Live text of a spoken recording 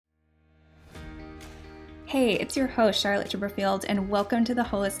Hey, it's your host, Charlotte Chipperfield, and welcome to the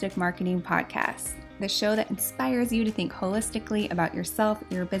Holistic Marketing Podcast, the show that inspires you to think holistically about yourself,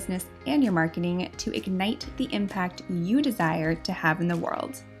 your business, and your marketing to ignite the impact you desire to have in the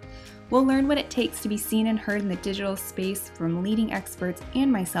world. We'll learn what it takes to be seen and heard in the digital space from leading experts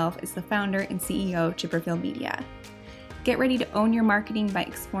and myself as the founder and CEO of Chipperfield Media. Get ready to own your marketing by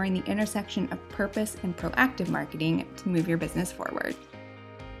exploring the intersection of purpose and proactive marketing to move your business forward.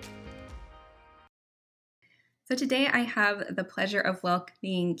 So today I have the pleasure of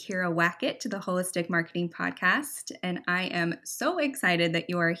welcoming Kyira Wackett to the Holistic Marketing Podcast, and I am so excited that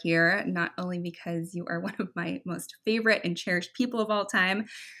you are here, not only because you are one of my most favorite and cherished people of all time,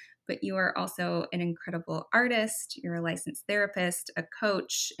 but you are also an incredible artist, you're a licensed therapist, a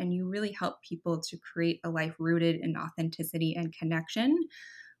coach, and you really help people to create a life rooted in authenticity and connection,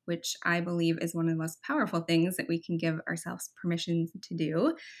 which I believe is one of the most powerful things that we can give ourselves permission to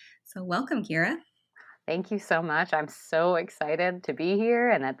do. So welcome, Kyira. Thank you so much. I'm so excited to be here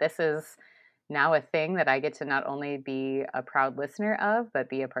and that this is now a thing that I get to not only be a proud listener of, but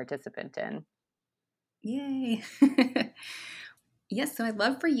be a participant in. Yay. Yes, so I'd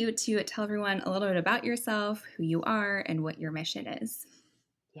love for you to tell everyone a little bit about yourself, who you are, and what your mission is.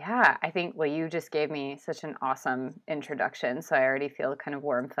 Yeah, I think, well, you just gave me such an awesome introduction. So I already feel kind of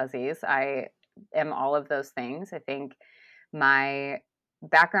warm fuzzies. I am all of those things. I think my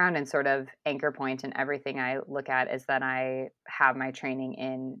background and sort of anchor point in everything I look at is that I have my training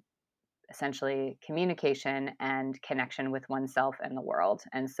in essentially communication and connection with oneself and the world.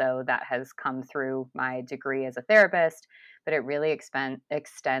 And so that has come through my degree as a therapist, but it really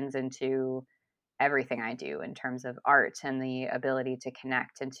extends into everything I do in terms of art and the ability to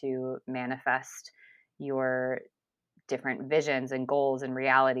connect and to manifest your different visions and goals and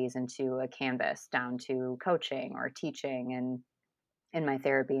realities into a canvas, down to coaching or teaching and in my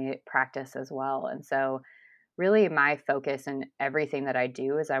therapy practice as well. And so really my focus in everything that I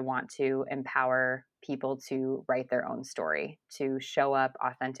do is I want to empower people to write their own story, to show up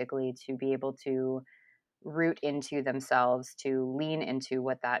authentically, to be able to root into themselves, to lean into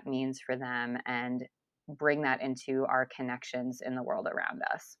what that means for them and bring that into our connections in the world around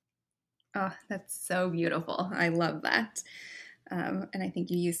us. Oh, that's so beautiful. I love that. And I think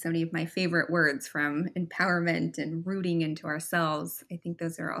you use so many of my favorite words, from empowerment and rooting into ourselves. I think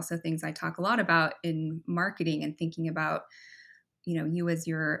those are also things I talk a lot about in marketing and thinking about, you as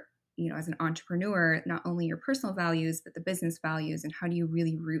as an entrepreneur, not only your personal values, but the business values, and how do you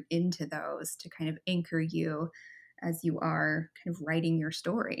really root into those to kind of anchor you as you are kind of writing your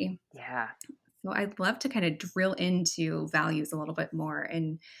story. Yeah. So I'd love to kind of drill into values a little bit more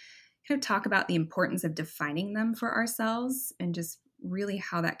and kind of talk about the importance of defining them for ourselves and just really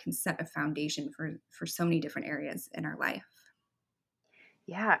how that can set a foundation for so many different areas in our life.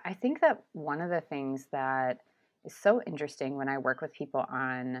 Yeah, I think that one of the things that is so interesting when I work with people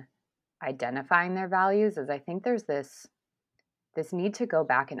on identifying their values is I think there's this need to go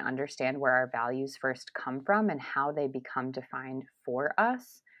back and understand where our values first come from and how they become defined for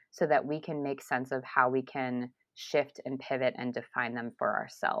us so that we can make sense of how we can shift and pivot and define them for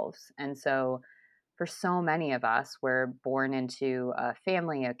ourselves. And so for so many of us, we're born into a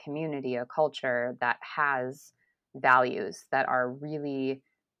family, a community, a culture that has values that are really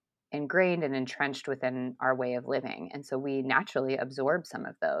ingrained and entrenched within our way of living. And so we naturally absorb some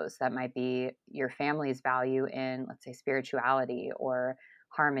of those. That might be your family's value in, let's say, spirituality or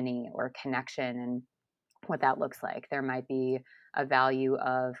harmony or connection and what that looks like. There might be a value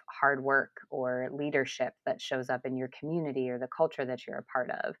of hard work or leadership that shows up in your community or the culture that you're a part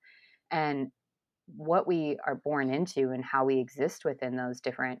of. And what we are born into and how we exist within those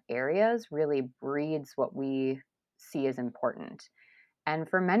different areas really breeds what we see as important. And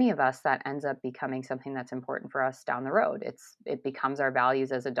for many of us, that ends up becoming something that's important for us down the road. It becomes our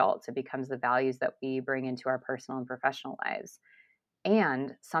values as adults. It becomes the values that we bring into our personal and professional lives.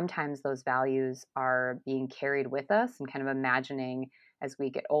 And sometimes those values are being carried with us and kind of imagining as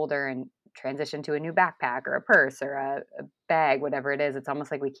we get older and transition to a new backpack or a purse or a bag, whatever it is. It's almost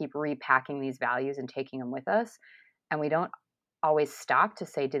like we keep repacking these values and taking them with us. And we don't always stop to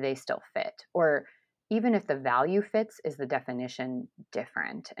say, do they still fit? Or even if the value fits, is the definition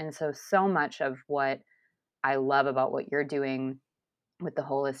different? And so much of what I love about what you're doing with the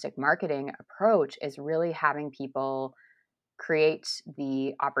holistic marketing approach is really having people create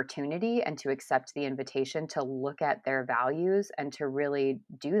the opportunity and to accept the invitation to look at their values and to really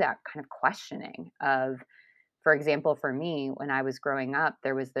do that kind of questioning of, for example, for me, when I was growing up,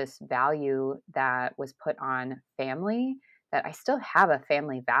 there was this value that was put on family that I still have a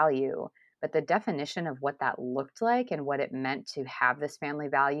family value, But the definition of what that looked like and what it meant to have this family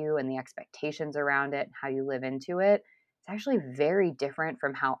value and the expectations around it and how you live into it, it's actually very different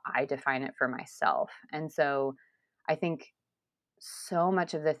from how I define it for myself. And so I think so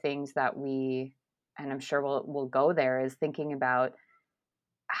much of the things that and I'm sure we'll go there, is thinking about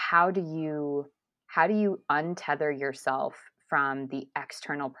how do you untether yourself from the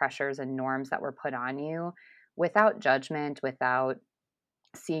external pressures and norms that were put on you without judgment, without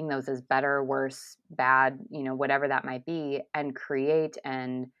seeing those as better, worse, bad, whatever that might be, and create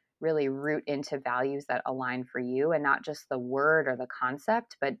and really root into values that align for you, and not just the word or the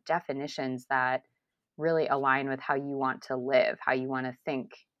concept, but definitions that really align with how you want to live, how you want to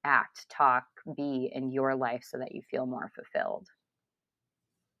think, act, talk, be in your life so that you feel more fulfilled.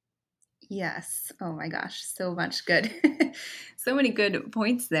 Yes. Oh my gosh, so much good. So many good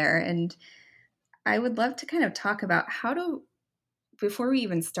points there. And I would love to kind of talk about before we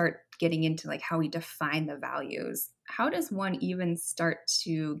even start getting into like how we define the values, how does one even start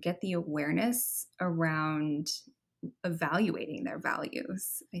to get the awareness around evaluating their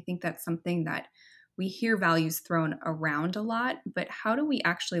values? I think that's something that we hear values thrown around a lot, but how do we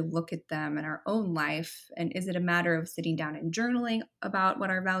actually look at them in our own life? And is it a matter of sitting down and journaling about what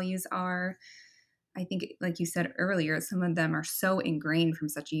our values are? I think, like you said earlier, some of them are so ingrained from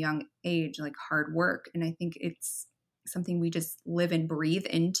such a young age, like hard work. And I think it's something we just live and breathe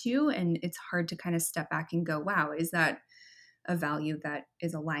into. And it's hard to kind of step back and go, wow, is that a value that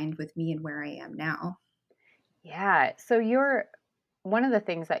is aligned with me and where I am now? Yeah. So one of the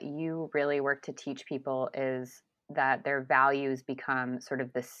things that you really work to teach people is that their values become sort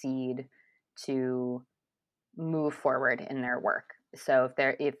of the seed to move forward in their work. So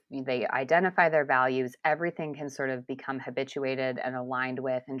if they identify their values, everything can sort of become habituated and aligned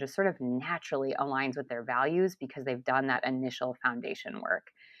with, and just sort of naturally aligns with their values because they've done that initial foundation work.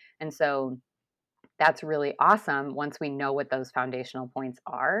 And so that's really awesome once we know what those foundational points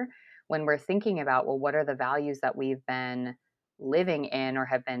are. When we're thinking about, well, what are the values that we've been living in or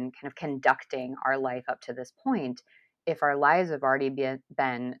have been kind of conducting our life up to this point? If our lives have already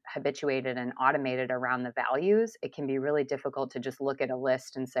been habituated and automated around the values, it can be really difficult to just look at a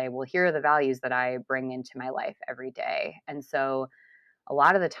list and say, well, here are the values that I bring into my life every day. And so a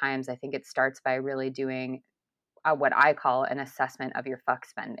lot of the times, I think it starts by really doing what I call an assessment of your fuck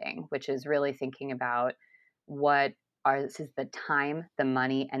spending, which is really thinking about what this is the time, the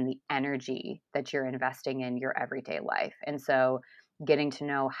money, and the energy that you're investing in your everyday life. And so getting to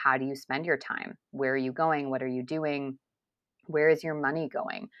know, how do you spend your time? Where are you going? What are you doing? Where is your money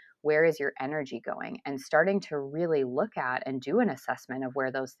going? Where is your energy going? And starting to really look at and do an assessment of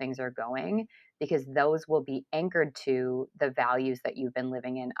where those things are going, because those will be anchored to the values that you've been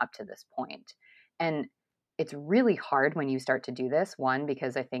living in up to this point. And it's really hard when you start to do this, one,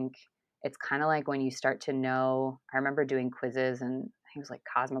 because I think it's kind of like when you start to know. I remember doing quizzes, and I think it was like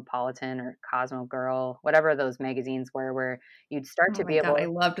Cosmopolitan or Cosmo Girl, whatever those magazines were, where you'd start Oh to my be God, able, I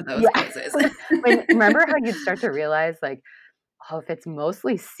loved those yeah. quizzes. Remember how you'd start to realize, like, oh, if it's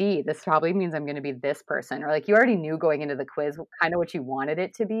mostly C, this probably means I'm going to be this person. Or like you already knew going into the quiz kind of what you wanted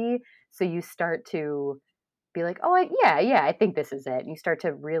it to be. So you start to be like, oh, yeah, I think this is it. And you start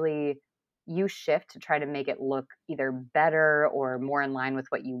to really, you shift to try to make it look either better or more in line with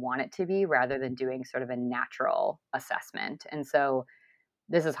what you want it to be, rather than doing sort of a natural assessment. And so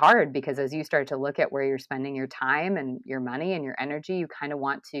this is hard because as you start to look at where you're spending your time and your money and your energy, you kind of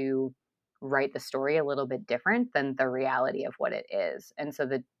want to write the story a little bit different than the reality of what it is. And so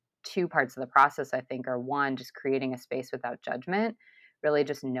the two parts of the process, I think, are one, just creating a space without judgment, really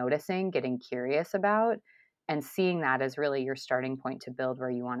just noticing, getting curious about, and seeing that as really your starting point to build where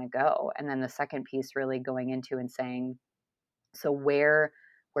you want to go. And then the second piece, really going into and saying, so where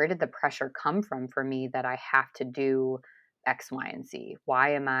did the pressure come from for me that I have to do X, Y, and Z?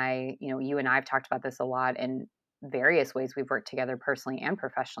 Why am I, you and I have talked about this a lot in various ways. We've worked together personally and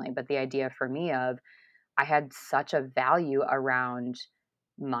professionally, but the idea for me of, I had such a value around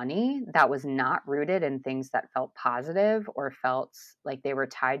money that was not rooted in things that felt positive or felt like they were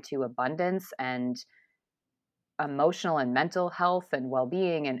tied to abundance and emotional and mental health and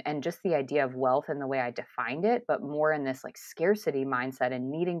well-being, and just the idea of wealth and the way I defined it, but more in this like scarcity mindset and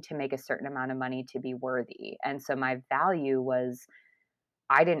needing to make a certain amount of money to be worthy. And so my value was,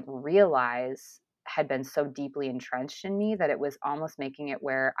 I didn't realize, had been so deeply entrenched in me that it was almost making it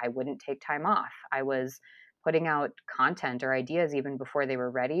where I wouldn't take time off. I was putting out content or ideas even before they were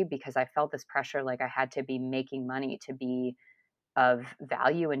ready because I felt this pressure, like I had to be making money to be of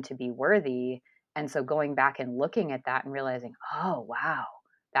value and to be worthy. And so going back and looking at that and realizing, oh wow,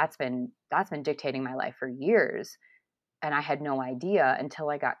 that's been dictating my life for years. And I had no idea until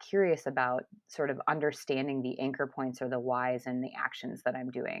I got curious about sort of understanding the anchor points or the whys and the actions that I'm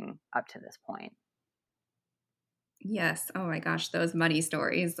doing up to this point. Yes. Oh my gosh, those money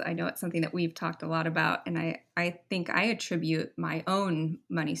stories. I know it's something that we've talked a lot about. And I think I attribute my own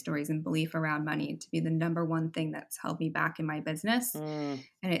money stories and belief around money to be the number one thing that's held me back in my business. Mm,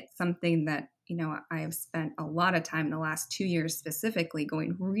 And it's something that, I have spent a lot of time in the last 2 years specifically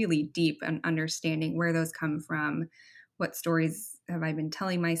going really deep and understanding where those come from. What stories have I been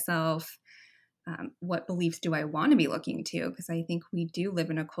telling myself? What beliefs do I want to be looking to? Because I think we do live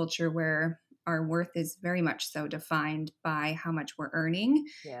in a culture where our worth is very much so defined by how much we're earning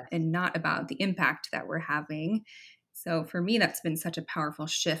yes. and not about the impact that we're having. So for me, that's been such a powerful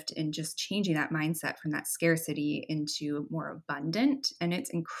shift in just changing that mindset from that scarcity into more abundant. And it's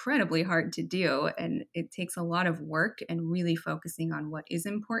incredibly hard to do. And it takes a lot of work and really focusing on what is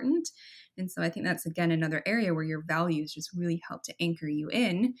important. And so I think that's, again, another area where your values just really help to anchor you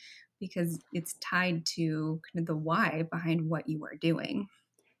in because it's tied to kind of the why behind what you are doing.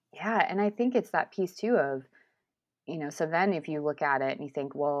 Yeah. And I think it's that piece too of, so then if you look at it and you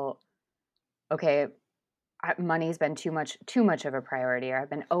think, well, okay, money's been too much of a priority, or I've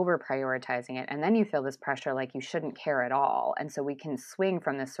been over prioritizing it, and then you feel this pressure like you shouldn't care at all, and so we can swing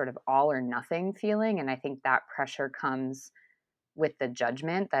from this sort of all or nothing feeling, and I think that pressure comes with the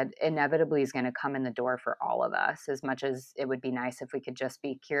judgment that inevitably is going to come in the door for all of us. As much as it would be nice if we could just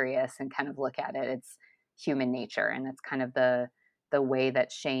be curious and kind of look at it, it's human nature, and it's kind of the way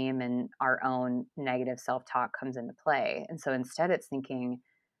that shame and our own negative self-talk comes into play. And so instead it's thinking,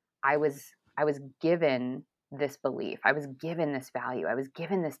 I was given this belief. I was given this value. I was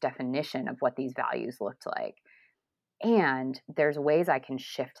given this definition of what these values looked like. And there's ways I can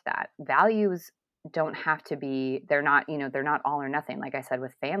shift that. Values don't have to be, they're not all or nothing. Like I said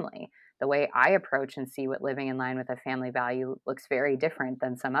with family, the way I approach and see what living in line with a family value looks very different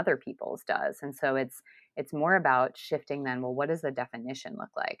than some other people's does. And so it's more about shifting then, well, what does the definition look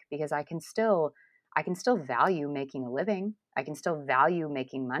like? Because I can still value making a living. I can still value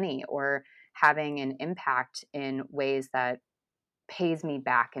making money or having an impact in ways that pays me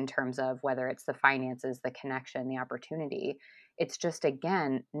back in terms of whether it's the finances, the connection, the opportunity. It's just,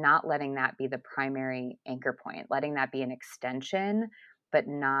 again, not letting that be the primary anchor point, letting that be an extension, but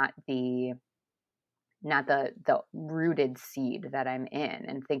not the rooted seed that I'm in,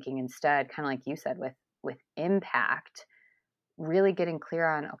 and thinking instead, kind of like you said, with impact, really getting clear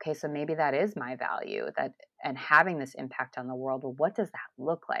on, okay, so maybe that is my value, that and having this impact on the world. Well, what does that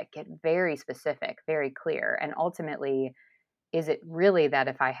look like? Get very specific, very clear, and ultimately, is it really that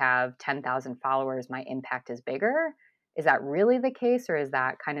if I have 10,000 followers, my impact is bigger? Is that really the case? Or is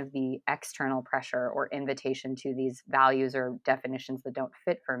that kind of the external pressure or invitation to these values or definitions that don't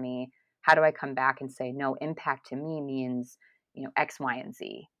fit for me? How do I come back and say, no, impact to me means, X, Y, and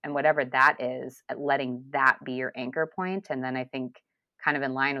Z? And whatever that is, letting that be your anchor point. And then I think, kind of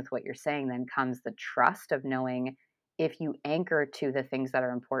in line with what you're saying, then comes the trust of knowing, if you anchor to the things that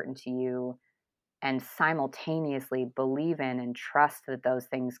are important to you, and simultaneously believe in and trust that those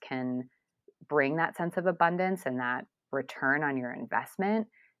things can bring that sense of abundance and that return on your investment,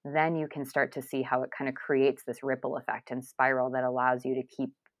 then you can start to see how it kind of creates this ripple effect and spiral that allows you to keep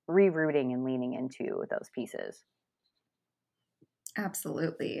rerouting and leaning into those pieces.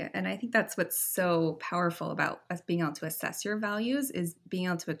 Absolutely. And I think that's what's so powerful about us being able to assess your values is being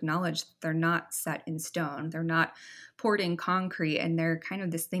able to acknowledge they're not set in stone. They're not poured in concrete and they're kind of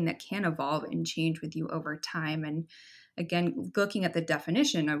this thing that can evolve and change with you over time. And again, looking at the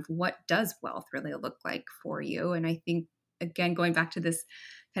definition of what does wealth really look like for you. And I think, again, going back to this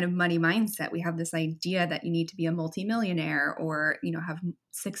kind of money mindset, we have this idea that you need to be a multimillionaire or, have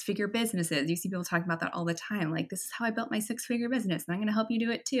six-figure businesses. You see people talking about that all the time. Like, this is how I built my six-figure business and I'm going to help you do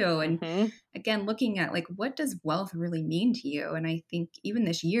it too. And Hmm. again, looking at like, what does wealth really mean to you? And I think even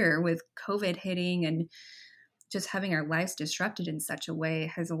this year with COVID hitting and just having our lives disrupted in such a way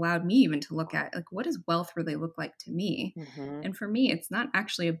has allowed me even to look at like, what does wealth really look like to me? Hmm. And for me, it's not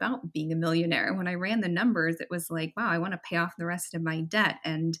actually about being a millionaire. When I ran the numbers, it was like, wow, I want to pay off the rest of my debt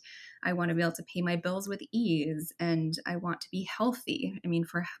and I want to be able to pay my bills with ease and I want to be healthy. I mean,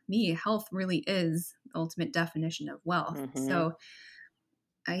 for me, health really is the ultimate definition of wealth. Hmm. So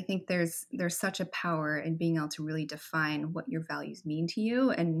I think there's such a power in being able to really define what your values mean to you.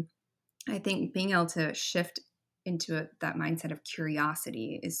 And I think being able to shift into that mindset of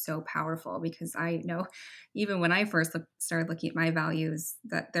curiosity is so powerful because I know even when I first started looking at my values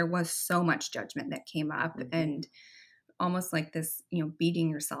that there was so much judgment that came up Hmm. and almost like this, beating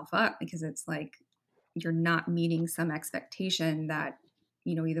yourself up because it's like you're not meeting some expectation that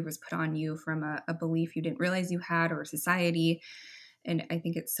either was put on you from a belief you didn't realize you had or society. And I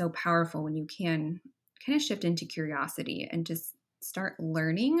think it's so powerful when you can kind of shift into curiosity and just start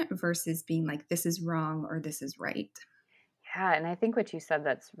learning versus being like, this is wrong or this is right. Yeah, and I think what you said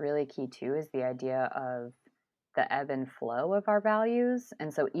that's really key too is the idea of the ebb and flow of our values.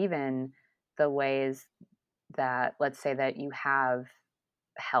 And so even the ways that, let's say that you have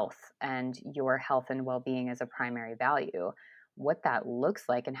health and your health and well-being as a primary value, what that looks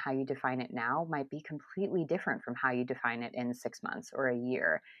like and how you define it now might be completely different from how you define it in 6 months or a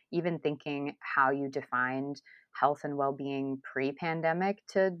year. Even thinking how you defined health and well-being pre-pandemic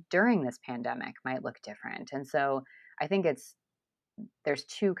to during this pandemic might look different. And so I think there's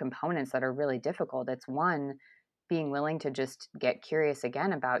two components that are really difficult. It's one, being willing to just get curious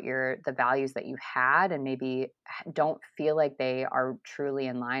again about the values that you had and maybe don't feel like they are truly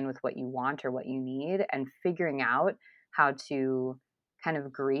in line with what you want or what you need, and figuring out how to kind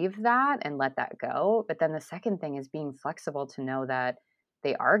of grieve that and let that go. But then the second thing is being flexible to know that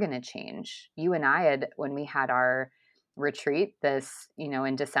they are going to change. You and I had, when we had our retreat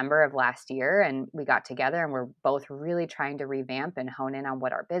in December of last year, and we got together and we're both really trying to revamp and hone in on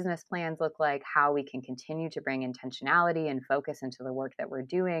what our business plans look like, how we can continue to bring intentionality and focus into the work that we're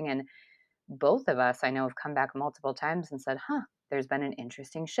doing. And both of us, I know, have come back multiple times and said, there's been an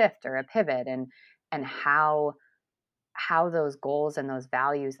interesting shift or a pivot, and how those goals and those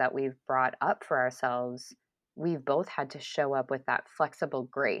values that we've brought up for ourselves, we've both had to show up with that flexible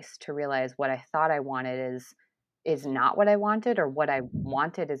grace to realize what I thought I wanted is not what I wanted, or what I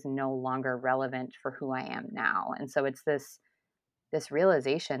wanted is no longer relevant for who I am now. And so it's this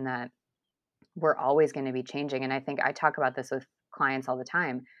realization that we're always going to be changing. And I think I talk about this with clients all the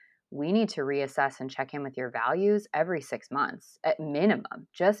time. We need to reassess and check in with your values every 6 months at minimum,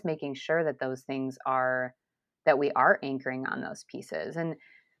 just making sure that those things are, that we are anchoring on those pieces. And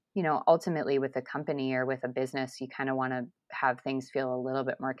ultimately with a company or with a business, you kind of want to have things feel a little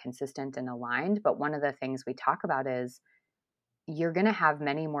bit more consistent and aligned. But one of the things we talk about is you're going to have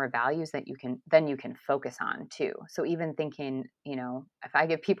many more values that you can focus on too. So even thinking, if I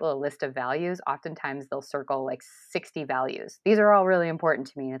give people a list of values, oftentimes they'll circle like 60 values. These are all really important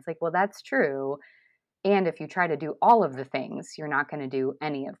to me. And it's like, well, that's true. And if you try to do all of the things, you're not going to do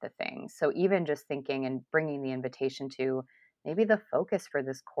any of the things. So even just thinking and bringing the invitation to maybe the focus for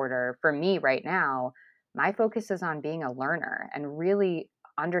this quarter, for me right now, my focus is on being a learner and really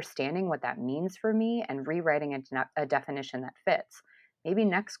understanding what that means for me and rewriting a definition that fits. Maybe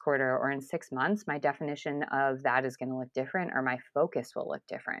next quarter or in 6 months, my definition of that is going to look different, or my focus will look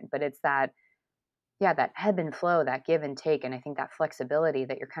different. But it's that, yeah, that ebb and flow, that give and take. And I think that flexibility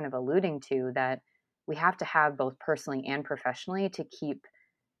that you're kind of alluding to, that we have to have both personally and professionally to keep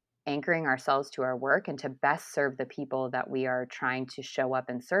anchoring ourselves to our work and to best serve the people that we are trying to show up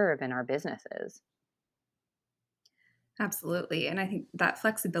and serve in our businesses. Absolutely. And I think that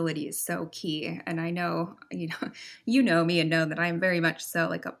flexibility is so key. And I know, you know me and know that I'm very much so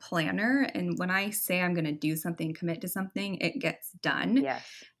like a planner. And when I say I'm going to do something, commit to something, it gets done. Yes.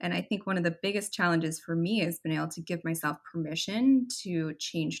 And I think one of the biggest challenges for me has been able to give myself permission to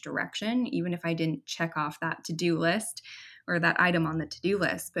change direction, even if I didn't check off that to-do list or that item on the to-do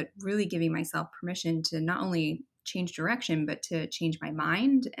list, but really giving myself permission to not only change direction, but to change my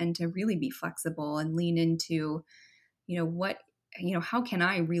mind and to really be flexible and lean into what how can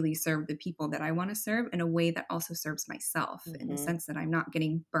I really serve the people that I want to serve in a way that also serves myself, in the Mm-hmm. sense that I'm not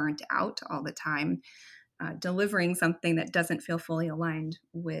getting burnt out all the time, delivering something that doesn't feel fully aligned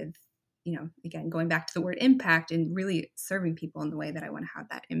with, again, going back to the word impact and really serving people in the way that I want to have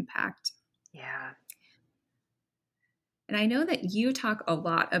that impact. Yeah. And I know that you talk a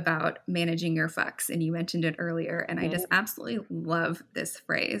lot about managing your fucks, and you mentioned it earlier, and I just Mm-hmm. absolutely love this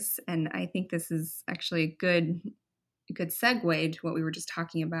phrase. And I think this is actually a good segue to what we were just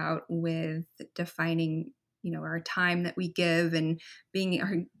talking about with defining, our time that we give and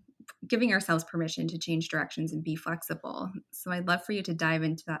giving ourselves permission to change directions and be flexible. So I'd love for you to dive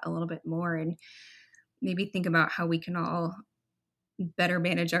into that a little bit more and maybe think about how we can all better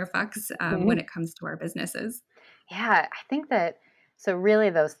manage our fucks when it comes to our businesses. Yeah, I think that, so really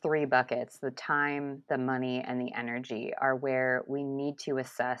those three buckets, the time, the money, and the energy, are where we need to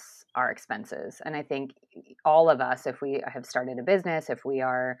assess our expenses. And I think all of us, if we have started a business, if we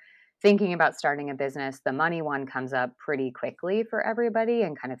are thinking about starting a business, the money one comes up pretty quickly for everybody,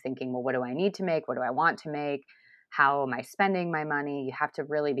 and kind of thinking, well, what do I need to make? What do I want to make? How am I spending my money? You have to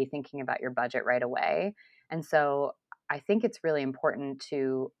really be thinking about your budget right away. And so I think it's really important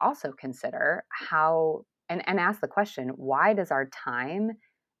to also consider how and ask the question, why does our time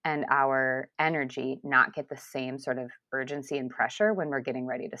and our energy not get the same sort of urgency and pressure when we're getting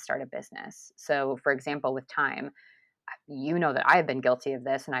ready to start a business. So, for example, with time, you know that I've been guilty of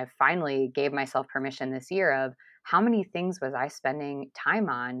this, and I finally gave myself permission this year of how many things was I spending time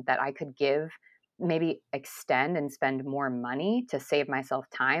on that I could give, maybe extend and spend more money to save myself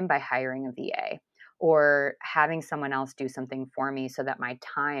time by hiring a VA or having someone else do something for me so that my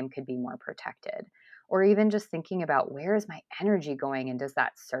time could be more protected. Or even just thinking about where is my energy going and does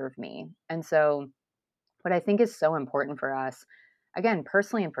that serve me? And so, what I think is so important for us, again,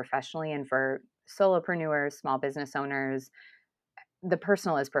 personally and professionally, and for solopreneurs, small business owners, the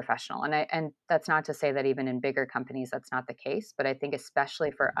personal is professional. And that's not to say that even in bigger companies that's not the case, but I think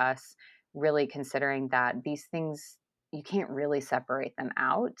especially for us, really considering that these things, you can't really separate them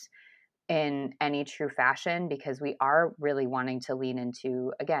out in any true fashion, because we are really wanting to lean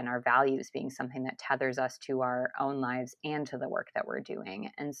into, again, our values being something that tethers us to our own lives and to the work that we're doing.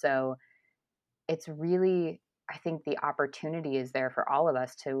 And so it's really, I think the opportunity is there for all of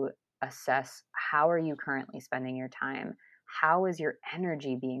us to assess, how are you currently spending your time? How is your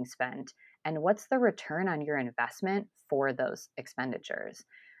energy being spent? And what's the return on your investment for those expenditures?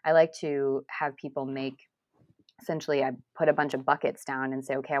 I like to have people make, essentially, I put a bunch of buckets down and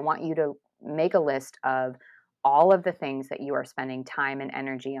say, okay, I want you to make a list of all of the things that you are spending time and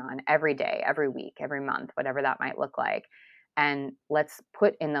energy on every day, every week, every month, whatever that might look like. And let's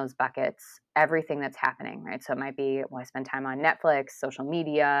put in those buckets everything that's happening, right? So it might be, well, I spend time on Netflix, social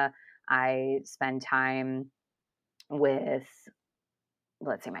media, I spend time with,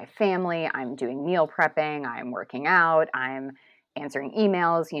 let's say, my family, I'm doing meal prepping, I'm working out, I'm answering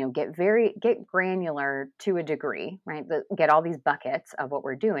emails, get granular to a degree, right? Get all these buckets of what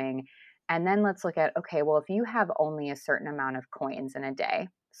we're doing. And then let's look at, okay, well, if you have only a certain amount of coins in a day,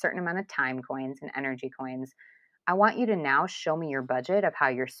 certain amount of time coins and energy coins, I want you to now show me your budget of how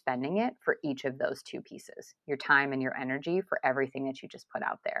you're spending it for each of those two pieces, your time and your energy for everything that you just put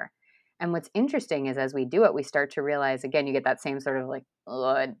out there. And what's interesting is, as we do it, we start to realize, again, you get that same sort of like, oh,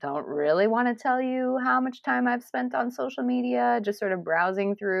 I don't really want to tell you how much time I've spent on social media, just sort of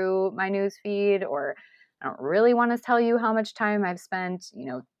browsing through my news feed, or I don't really want to tell you how much time I've spent,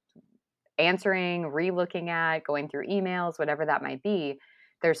 answering, re-looking at, going through emails, whatever that might be.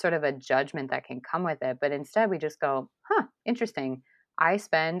 There's sort of a judgment that can come with it. But instead we just go, interesting. I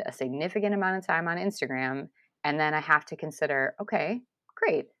spend a significant amount of time on Instagram, and then I have to consider, okay,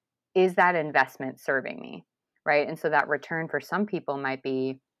 great. Is that investment serving me? Right. And so that return for some people might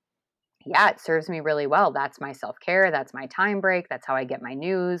be, yeah, it serves me really well. That's my self-care. That's my time break. That's how I get my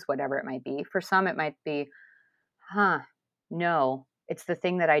news, whatever it might be. For some, it might be, no, it's the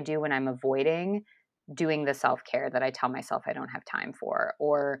thing that I do when I'm avoiding doing the self-care that I tell myself I don't have time for,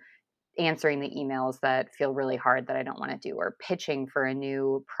 or answering the emails that feel really hard that I don't want to do, or pitching for a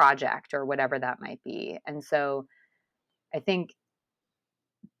new project or whatever that might be. And so I think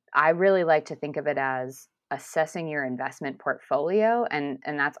I really like to think of it as assessing your investment portfolio, and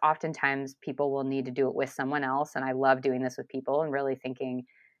that's oftentimes people will need to do it with someone else, and I love doing this with people and really thinking,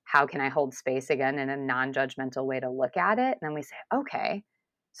 how can I hold space again in a non-judgmental way to look at it? And then we say, okay,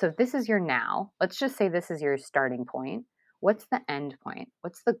 so if this is your now, let's just say this is your starting point. What's the end point?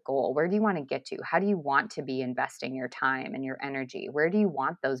 What's the goal? Where do you want to get to? How do you want to be investing your time and your energy? Where do you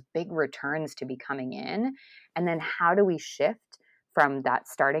want those big returns to be coming in? And then how do we shift from that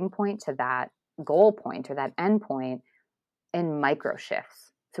starting point to that goal point or that end point in micro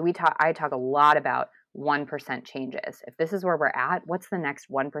shifts? So I talk a lot about 1% changes. If this is where we're at, what's the next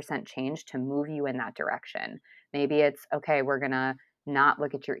 1% change to move you in that direction? Maybe it's, okay, we're going to not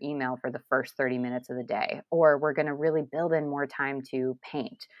look at your email for the first 30 minutes of the day, or we're going to really build in more time to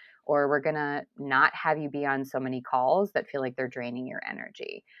paint, or we're going to not have you be on so many calls that feel like they're draining your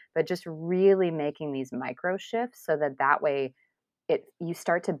energy. But just really making these micro shifts so that way you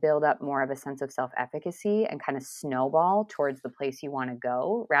start to build up more of a sense of self-efficacy and kind of snowball towards the place you want to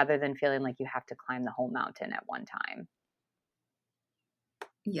go, rather than feeling like you have to climb the whole mountain at one time.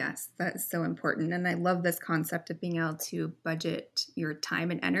 Yes, that's so important. And I love this concept of being able to budget your time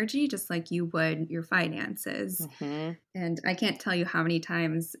and energy just like you would your finances. Mm-hmm. And I can't tell you how many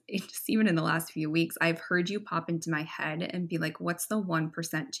times, just even in the last few weeks, I've heard you pop into my head and be like, what's the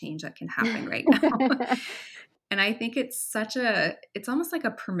 1% change that can happen right now? And I think it's almost like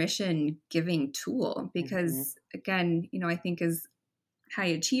a permission giving tool Mm-hmm. because, again, I think as high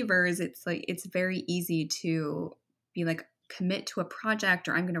achievers, it's very easy to be like, commit to a project,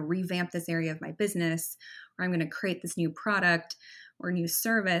 or I'm going to revamp this area of my business, or I'm going to create this new product or new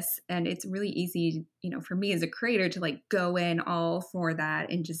service. And it's really easy, for me as a creator to like go in all for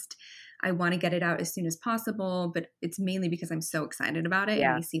that and just I want to get it out as soon as possible, but it's mainly because I'm so excited about it and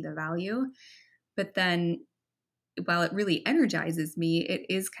Yeah. I see the value. But then while it really energizes me, it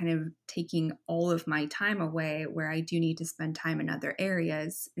is kind of taking all of my time away where I do need to spend time in other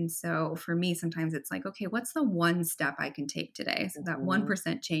areas. And so for me, sometimes it's like, okay, what's the one step I can take today? So that Mhm.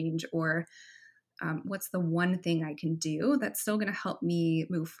 1% change, or what's the one thing I can do that's still going to help me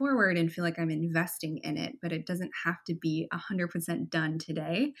move forward and feel like I'm investing in it, but it doesn't have to be 100% done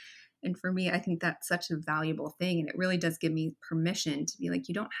today. And for me, I think that's such a valuable thing. And it really does give me permission to be like,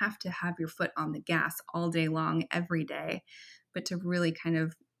 you don't have to have your foot on the gas all day long, every day, but to really kind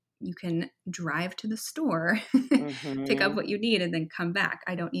of, you can drive to the store, pick up Mhm. what you need, and then come back.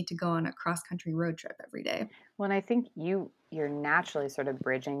 I don't need to go on a cross country road trip every day. Well, and I think you're naturally sort of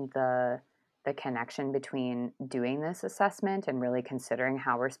bridging the connection between doing this assessment and really considering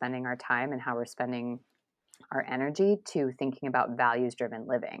how we're spending our time and how we're spending our energy to thinking about values driven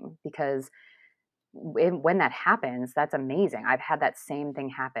living, because when that happens, that's amazing. I've had that same thing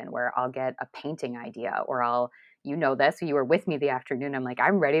happen where I'll get a painting idea, or you know this, you were with me the afternoon. I'm like,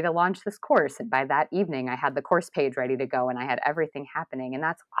 I'm ready to launch this course. And by that evening, I had the course page ready to go and I had everything happening. And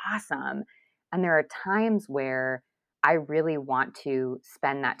that's awesome. And there are times where I really want to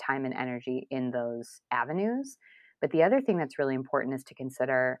spend that time and energy in those avenues. But the other thing that's really important is to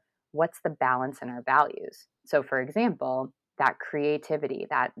consider what's the balance in our values. So, for example, that creativity,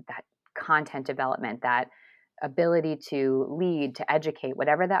 that content development, that ability to lead, to educate,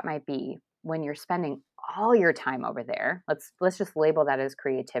 whatever that might be, when you're spending all your time over there, let's just label that as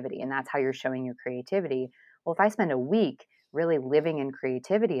creativity, and that's how you're showing your creativity. Well, if I spend a week really living in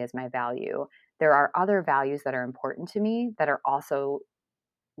creativity as my value, there are other values that are important to me that are also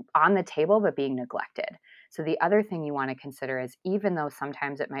on the table but being neglected. So the other thing you want to consider is, even though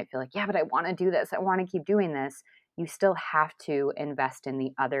sometimes it might feel like, yeah, but I want to do this, I want to keep doing this, you still have to invest in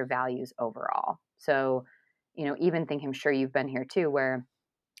the other values overall. So, even think, I'm sure you've been here too, where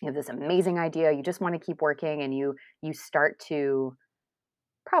you have this amazing idea, you just want to keep working, and you start to,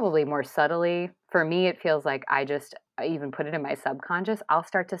 probably more subtly, for me, it feels like I even put it in my subconscious. I'll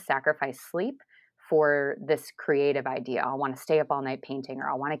start to sacrifice sleep for this creative idea. I'll want to stay up all night painting, or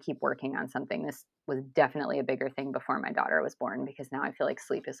I'll want to keep working on something. This was definitely a bigger thing before my daughter was born, because now I feel like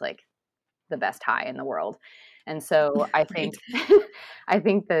sleep is like the best high in the world. And so I think, Right. I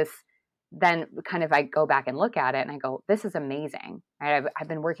think this, then kind of, I go back and look at it and I go, this is amazing. Right? I've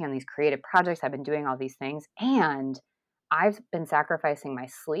been working on these creative projects. I've been doing all these things, and I've been sacrificing my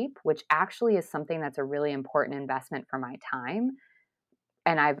sleep, which actually is something that's a really important investment for my time.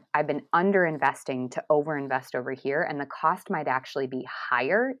 And I've been under investing to over invest over here. And the cost might actually be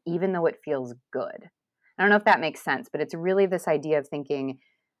higher, even though it feels good. I don't know if that makes sense, but it's really this idea of thinking,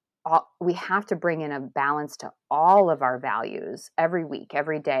 we have to bring in a balance to all of our values every week,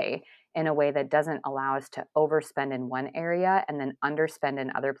 every day, in a way that doesn't allow us to overspend in one area and then underspend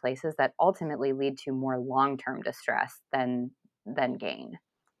in other places that ultimately lead to more long-term distress than gain.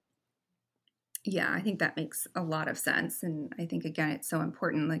 Yeah, I think that makes a lot of sense. And I think, again, it's so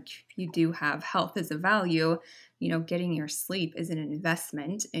important. Like, if you do have health as a value, getting your sleep is an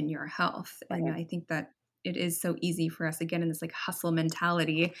investment in your health. And Right. I think that it is so easy for us, again, in this like hustle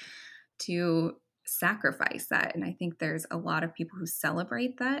mentality, to sacrifice that. And I think there's a lot of people who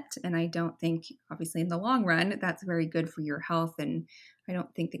celebrate that. And I don't think, obviously, in the long run, that's very good for your health. And I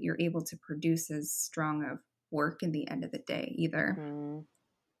don't think that you're able to produce as strong of work in the end of the day either. Mhm.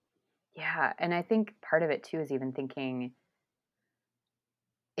 Yeah, and I think part of it too is even thinking,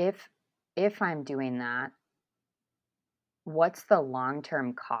 if I'm doing that, what's the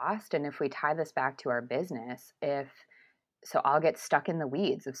long-term cost? And if we tie this back to our business, if so I'll get stuck in the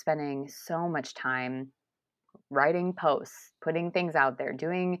weeds of spending so much time writing posts, putting things out there,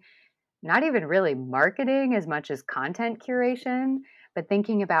 doing not even really marketing as much as content curation, but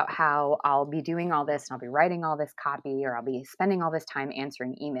thinking about how I'll be doing all this and I'll be writing all this copy, or I'll be spending all this time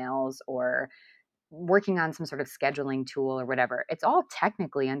answering emails or working on some sort of scheduling tool or whatever. It's all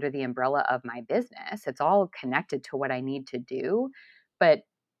technically under the umbrella of my business. It's all connected to what I need to do. But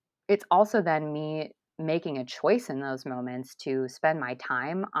it's also then me making a choice in those moments to spend my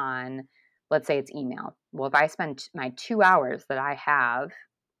time on, let's say it's email. Well, if I spend my 2 hours that I have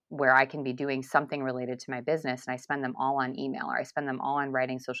where I can be doing something related to my business, and I spend them all on email, or I spend them all on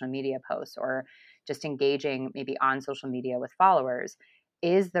writing social media posts, or just engaging maybe on social media with followers,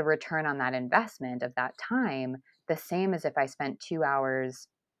 is the return on that investment of that time the same as if I spent 2 hours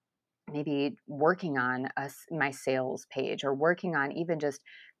maybe working on my sales page, or working on even just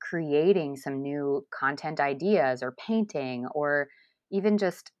creating some new content ideas, or painting, or even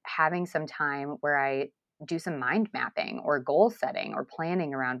just having some time where I do some mind mapping or goal setting or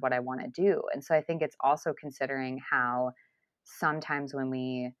planning around what I want to do. And so I think it's also considering how sometimes when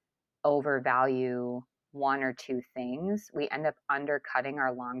we overvalue one or two things, we end up undercutting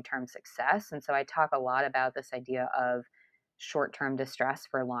our long term success. And so I talk a lot about this idea of short term distress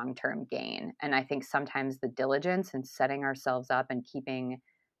for long term gain. And I think sometimes the diligence and setting ourselves up and keeping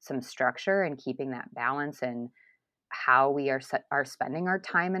some structure and keeping that balance and how we are spending our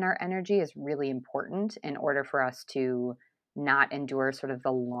time and our energy is really important in order for us to not endure sort of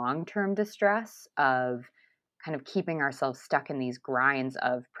the long-term distress of kind of keeping ourselves stuck in these grinds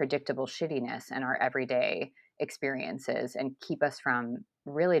of predictable shittiness in our everyday experiences and keep us from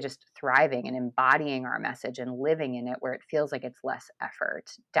really just thriving and embodying our message and living in it where it feels like it's less effort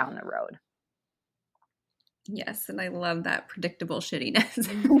down the road. Yes, and I love that predictable shittiness.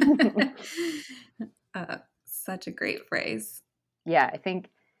 Such a great phrase. Yeah, I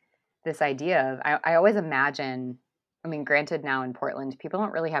think this idea of I always imagine, I mean, granted now in Portland, people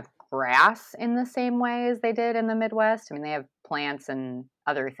don't really have grass in the same way as they did in the Midwest. I mean, they have plants and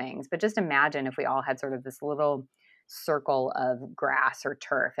other things, but just imagine if we all had sort of this little circle of grass or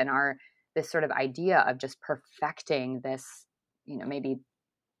turf and our this sort of idea of just perfecting this, maybe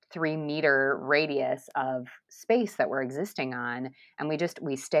 3-meter radius of space that we're existing on, and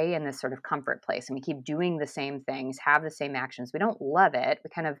we stay in this sort of comfort place and we keep doing the same things, have the same actions. We don't love it, we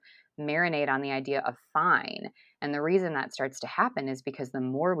kind of marinate on the idea of fine. And the reason that starts to happen is because the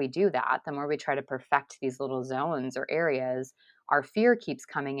more we do that, the more we try to perfect these little zones or areas, our fear keeps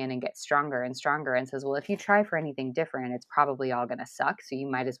coming in and gets stronger and stronger and says, well, if you try for anything different, it's probably all going to suck, so you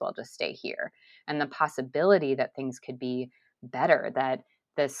might as well just stay here. And the possibility that things could be better, that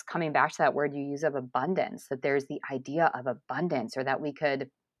this, coming back to that word you use of abundance, that there's the idea of abundance, or that we could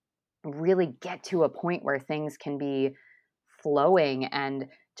really get to a point where things can be flowing and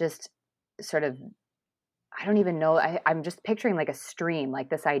just sort of, I don't even know, I'm just picturing like a stream, like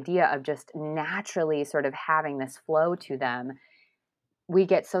this idea of just naturally sort of having this flow to them. We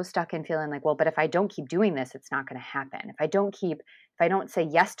get so stuck in feeling like, well, but if I don't keep doing this, it's not going to happen. If I don't say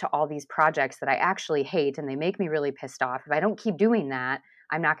yes to all these projects that I actually hate and they make me really pissed off, if I don't keep doing that,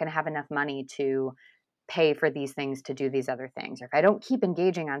 I'm not going to have enough money to pay for these things to do these other things. Or if I don't keep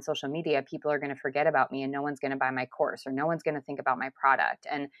engaging on social media, people are going to forget about me and no one's going to buy my course or no one's going to think about my product.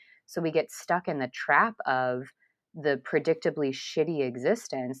 And so we get stuck in the trap of the predictably shitty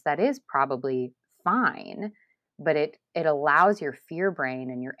existence that is probably fine, but it allows your fear brain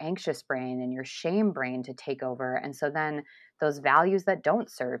and your anxious brain and your shame brain to take over. And so then those values that don't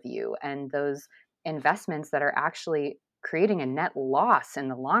serve you and those investments that are actually creating a net loss in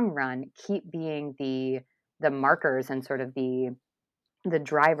the long run keep being the markers and sort of the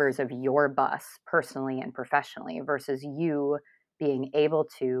drivers of your bus personally and professionally, versus you being able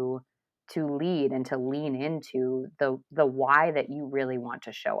to lead and to lean into the why that you really want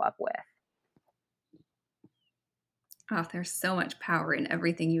to show up with. Oh, there's so much power in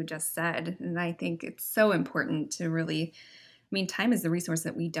everything you just said. And I think it's so important to really, I mean, time is the resource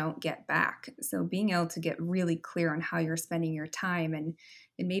that we don't get back. So being able to get really clear on how you're spending your time, and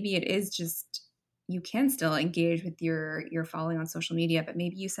maybe it is just, you can still engage with your following on social media, but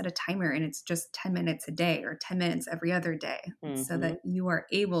maybe you set a timer and it's just 10 minutes a day or 10 minutes every other day, so Mm-hmm. that you are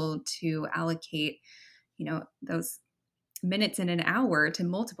able to allocate, those minutes in an hour to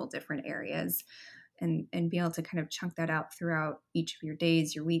multiple different areas, and be able to kind of chunk that out throughout each of your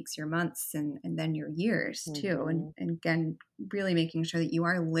days, your weeks, your months, and then your years too. Mm-hmm. And again, really making sure that you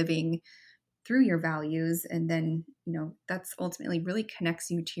are living through your values. And then, that's ultimately really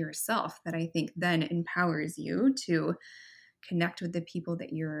connects you to yourself, that I think then empowers you to connect with the people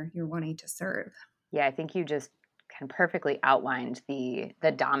that you're wanting to serve. Yeah, I think you just kind of perfectly outlined the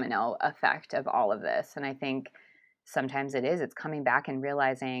domino effect of all of this. And I think sometimes it's coming back and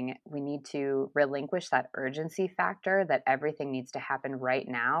realizing we need to relinquish that urgency factor, that everything needs to happen right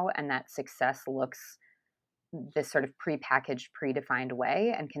now and that success looks this sort of prepackaged, predefined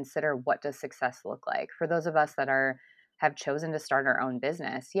way, and consider, what does success look like for those of us that have chosen to start our own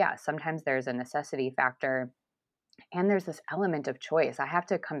business. Yeah, sometimes there's a necessity factor and there's this element of choice. I have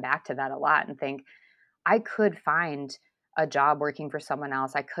to come back to that a lot and think, I could find a job working for someone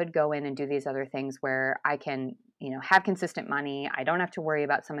else. I could go in and do these other things where I can, have consistent money. I don't have to worry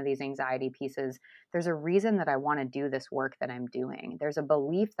about some of these anxiety pieces. There's a reason that I want to do this work that I'm doing. There's a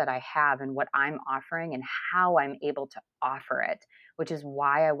belief that I have in what I'm offering and how I'm able to offer it, which is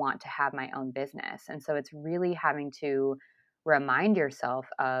why I want to have my own business. And so it's really having to remind yourself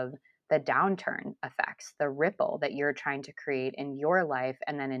of the downturn effects, the ripple that you're trying to create in your life,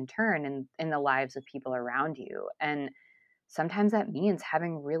 and then in turn in the lives of people around you. And sometimes that means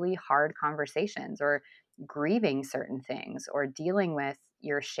having really hard conversations, or grieving certain things or dealing with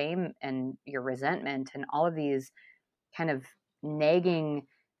your shame and your resentment and all of these kind of nagging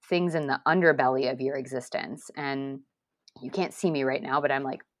things in the underbelly of your existence. And you can't see me right now, but I'm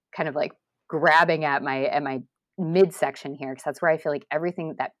like kind of like grabbing at my midsection here, because that's where I feel like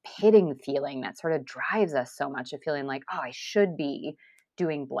everything, that pitting feeling that sort of drives us so much, of feeling like, oh, I should be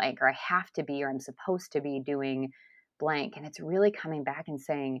doing blank, or I have to be, or I'm supposed to be doing blank. And it's really coming back and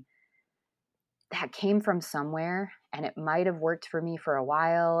saying, that came from somewhere, and it might have worked for me for a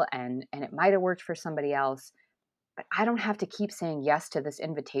while, and it might have worked for somebody else, but I don't have to keep saying yes to this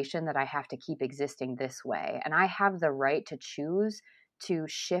invitation that I have to keep existing this way. And I have the right to choose to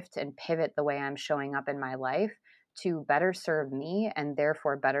shift and pivot the way I'm showing up in my life to better serve me, and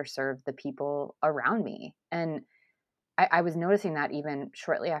therefore better serve the people around me. And I was noticing that even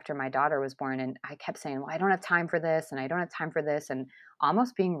shortly after my daughter was born. And I kept saying, well, I don't have time for this, and I don't have time for this. And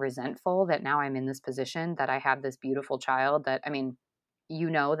almost being resentful that now I'm in this position, that I have this beautiful child that, I mean,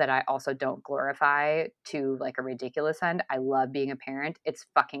 that I also don't glorify to like a ridiculous end. I love being a parent. It's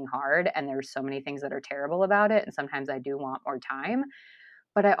fucking hard. And there's so many things that are terrible about it. And sometimes I do want more time.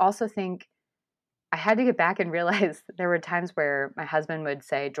 But I also think I had to get back and realize there were times where my husband would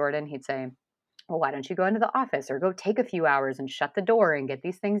say, Jordan, he'd say, well, why don't you go into the office or go take a few hours and shut the door and get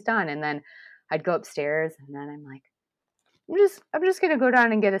these things done? And then I'd go upstairs, and then I'm like, I'm just gonna go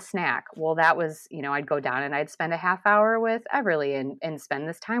down and get a snack. Well, that was, I'd go down and I'd spend a half hour with Everly and spend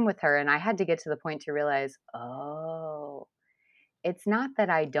this time with her. And I had to get to the point to realize, oh, it's not that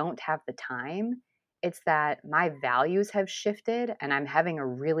I don't have the time. It's that my values have shifted, and I'm having a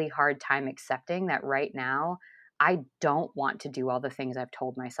really hard time accepting that right now I don't want to do all the things I've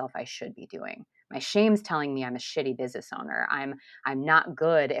told myself I should be doing. My shame's telling me I'm a shitty business owner. I'm not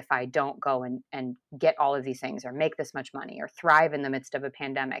good if I don't go and get all of these things, or make this much money, or thrive in the midst of a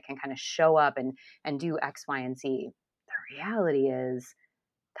pandemic and kind of show up and do X, Y, and Z. The reality is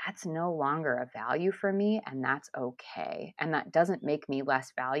that's no longer a value for me, and that's okay. And that doesn't make me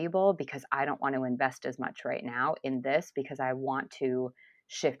less valuable because I don't want to invest as much right now in this, because I want to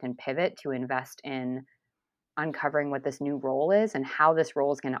shift and pivot to invest in uncovering what this new role is and how this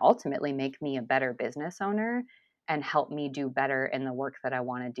role is going to ultimately make me a better business owner and help me do better in the work that I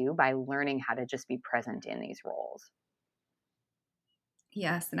want to do by learning how to just be present in these roles.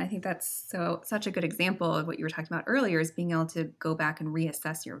 Yes, and I think that's such a good example of what you were talking about earlier, is being able to go back and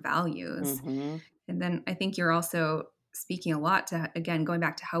reassess your values. Mhm. And then I think you're also speaking a lot to, again, going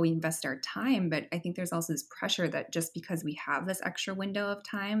back to how we invest our time, but I think there's also this pressure that just because we have this extra window of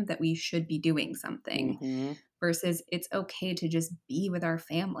time that we should be doing something, Mhm. versus it's okay to just be with our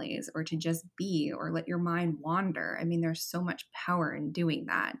families, or to just be, or let your mind wander. I mean, there's so much power in doing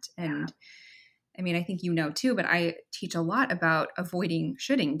that. Yeah. And I mean, I think you know too, but I teach a lot about avoiding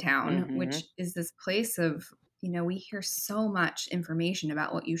shoulding town, which Mhm. is this place of, we hear so much information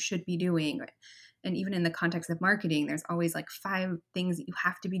about what you should be doing. And even in the context of marketing, there's always like 5 things that you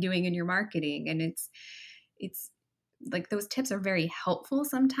have to be doing in your marketing. And it's like those tips are very helpful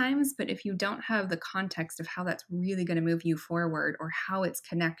sometimes, but if you don't have the context of how that's really going to move you forward, or how it's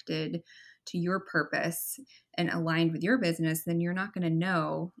connected to your purpose and aligned with your business, then you're not going to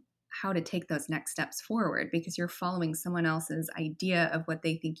know how to take those next steps forward, because you're following someone else's idea of what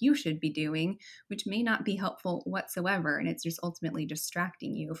they think you should be doing, which may not be helpful whatsoever. And it's just ultimately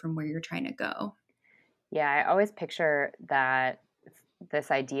distracting you from where you're trying to go. Yeah, I always picture that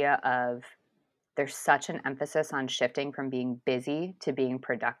this idea of there's such an emphasis on shifting from being busy to being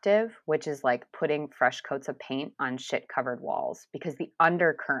productive, which is like putting fresh coats of paint on shit covered walls, because the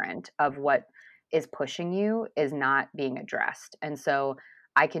undercurrent of what is pushing you is not being addressed. And so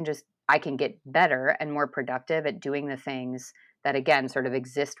I can get better and more productive at doing the things that again sort of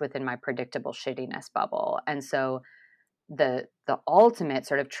exist within my predictable shittiness bubble. And so the ultimate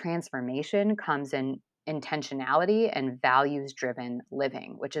sort of transformation comes in intentionality and values driven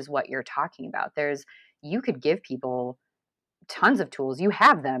living, which is what you're talking about. You could give people tons of tools. You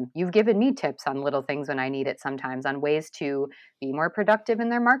have them. You've given me tips on little things when I need it sometimes, on ways to be more productive in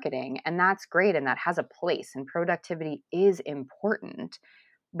their marketing, and that's great, and that has a place, and productivity is important,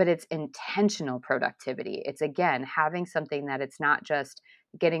 but it's intentional productivity. It's again having something that it's not just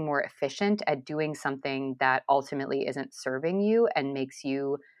getting more efficient at doing something that ultimately isn't serving you and makes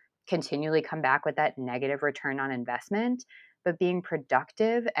you continually come back with that negative return on investment, but being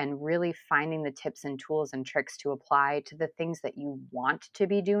productive and really finding the tips and tools and tricks to apply to the things that you want to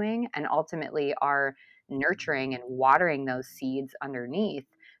be doing, and ultimately are nurturing and watering those seeds underneath.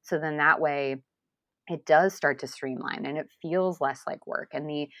 So then that way it does start to streamline and it feels less like work, and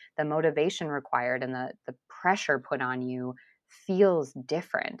the motivation required and the pressure put on you feels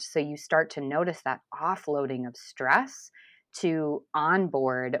different. So you start to notice that offloading of stress to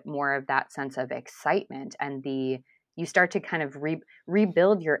onboard more of that sense of excitement, and you start to kind of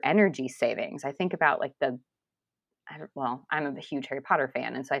rebuild your energy savings. I think about like I'm a huge Harry Potter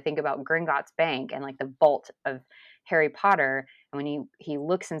fan, and so I think about Gringotts Bank and like the vault of Harry Potter. And when he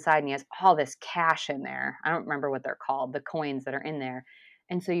looks inside and he has all this cash in there, I don't remember what they're called, the coins that are in there.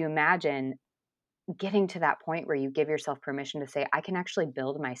 And so you imagine getting to that point where you give yourself permission to say, I can actually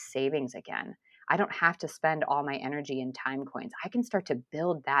build my savings again. I don't have to spend all my energy in time coins. I can start to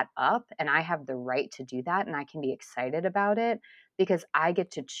build that up, and I have the right to do that. And I can be excited about it because I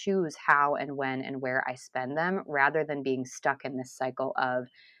get to choose how and when and where I spend them rather than being stuck in this cycle of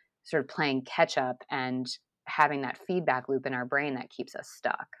sort of playing catch up and having that feedback loop in our brain that keeps us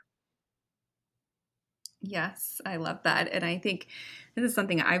stuck. Yes, I love that. And I think this is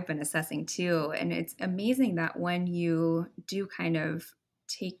something I've been assessing too. And it's amazing that when you do kind of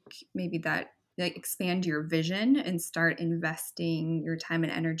take maybe that, like expand your vision and start investing your time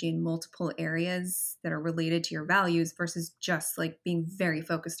and energy in multiple areas that are related to your values versus just like being very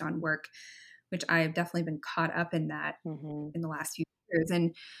focused on work, which I've definitely been caught up in that Hmm. in the last few years.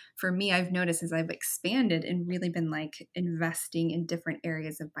 And for me, I've noticed as I've expanded and really been like investing in different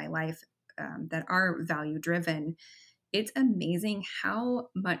areas of my life that are value driven, it's amazing how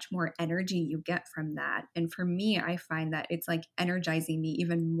much more energy you get from that. And for me, I find that it's like energizing me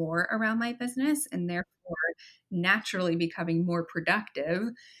even more around my business and therefore naturally becoming more productive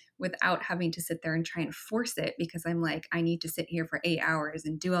without having to sit there and try and force it because I'm like, I need to sit here for 8 hours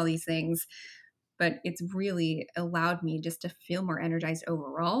and do all these things. But it's really allowed me just to feel more energized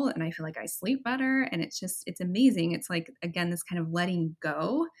overall. And I feel like I sleep better. And it's amazing. It's like, again, this kind of letting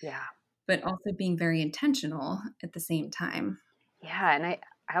go, Yeah. but also being very intentional at the same time. Yeah. And I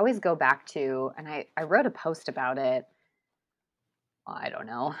always go back to, and I wrote a post about it, I don't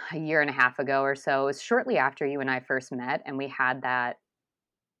know, a year and a half ago or so. It was shortly after you and I first met, and we had that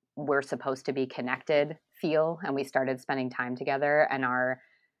we're supposed to be connected feel, and we started spending time together, and our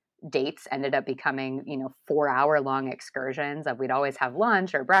dates ended up becoming, 4-hour long excursions of we'd always have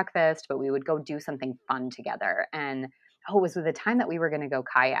lunch or breakfast, but we would go do something fun together. And oh, it was the time that we were going to go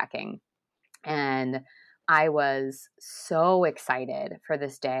kayaking. And I was so excited for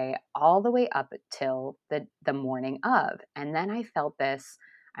this day all the way up till the morning of. And then I felt this.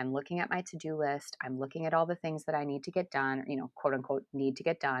 I'm looking at my to-do list. I'm looking at all the things that I need to get done, quote unquote, need to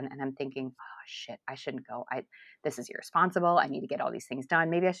get done. And I'm thinking, oh shit, I shouldn't go. This is irresponsible. I need to get all these things done.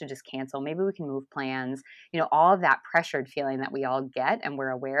 Maybe I should just cancel. Maybe we can move plans. All of that pressured feeling that we all get and we're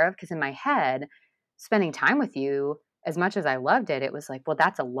aware of. Because in my head, spending time with you, as much as I loved it, it was like, well,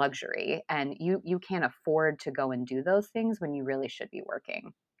 that's a luxury, and you can't afford to go and do those things when you really should be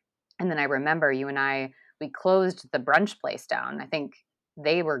working. And then I remember you and we closed the brunch place down. I think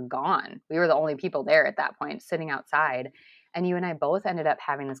they were gone. We were the only people there at that point, sitting outside. And you and I both ended up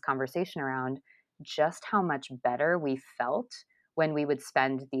having this conversation around just how much better we felt when we would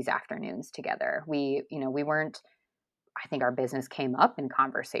spend these afternoons together. We weren't, I think our business came up in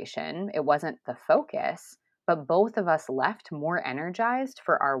conversation. It wasn't the focus, but both of us left more energized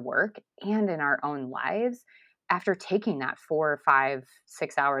for our work and in our own lives after taking that 4 or 5,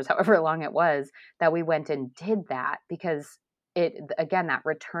 6 hours, however long it was, that we went and did that, because again, that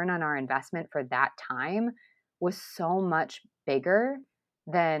return on our investment for that time was so much bigger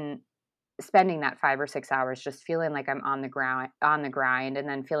than spending that 5 or 6 hours just feeling like I'm on the grind, and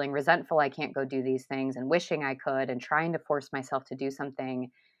then feeling resentful I can't go do these things and wishing I could and trying to force myself to do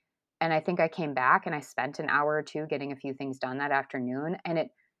something. And I think I came back and I spent an hour or two getting a few things done that afternoon, and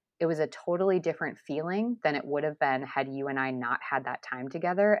it was a totally different feeling than it would have been had you and I not had that time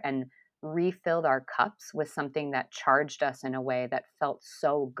together and refilled our cups with something that charged us in a way that felt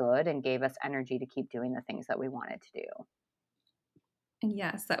so good and gave us energy to keep doing the things that we wanted to do.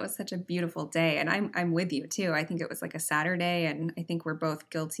 Yes, that was such a beautiful day. And I'm with you too. I think it was like a Saturday and I think we're both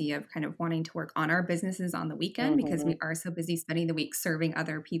guilty of kind of wanting to work on our businesses on the weekend because Hmm. we are so busy spending the week serving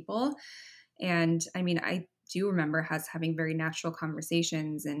other people. And I mean, I do remember us having very natural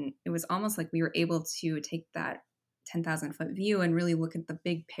conversations and it was almost like we were able to take that 10,000 foot view and really look at the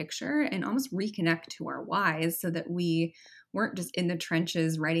big picture and almost reconnect to our whys so that we weren't just in the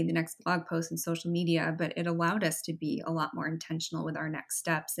trenches writing the next blog post and social media, but it allowed us to be a lot more intentional with our next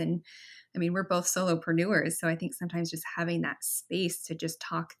steps. And I mean, we're both solopreneurs. So I think sometimes just having that space to just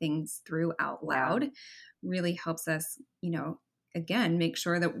talk things through out Yeah. loud really helps us, again, make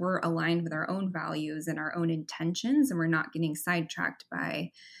sure that we're aligned with our own values and our own intentions and we're not getting sidetracked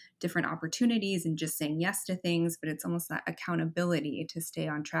by different opportunities and just saying yes to things, but it's almost that accountability to stay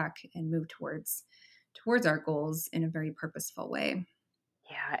on track and move towards towards our goals in a very purposeful way.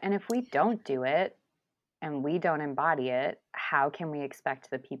 Yeah. And if we don't do it and we don't embody it, how can we expect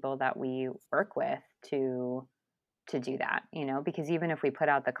the people that we work with to do that? Because even if we put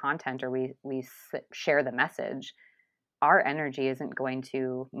out the content or we share the message, our energy isn't going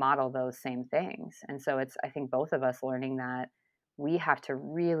to model those same things. And so it's, I think, both of us learning that we have to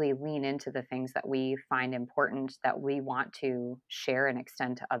really lean into the things that we find important, that we want to share and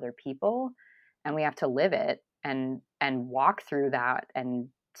extend to other people, and we have to live it and walk through that and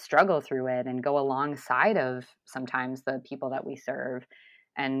struggle through it and go alongside of sometimes the people that we serve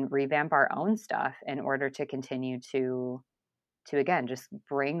and revamp our own stuff in order to continue to again just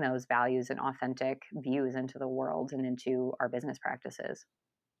bring those values and authentic views into the world and into our business practices.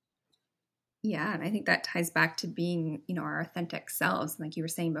 Yeah, and I think that ties back to being, our authentic selves. Like you were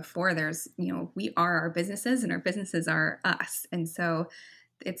saying before, we are our businesses and our businesses are us. And so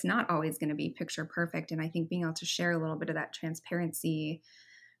it's not always going to be picture perfect. And I think being able to share a little bit of that transparency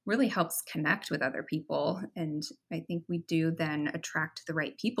really helps connect with other people. And I think we do then attract the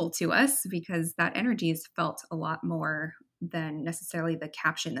right people to us because that energy is felt a lot more than necessarily the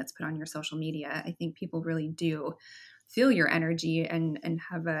caption that's put on your social media. I think people really do feel your energy and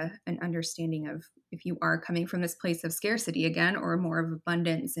have an understanding of if you are coming from this place of scarcity again or more of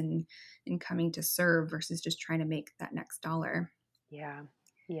abundance and coming to serve versus just trying to make that next dollar. Yeah.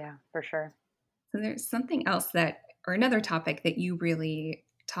 Yeah, for sure. So there's something else or another topic that you really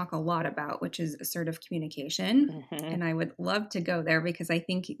talk a lot about, which is assertive communication. Hmm. And I would love to go there because I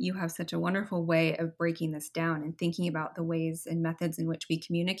think you have such a wonderful way of breaking this down and thinking about the ways and methods in which we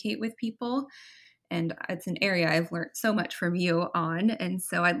communicate with people. And it's an area I've learned so much from you on. And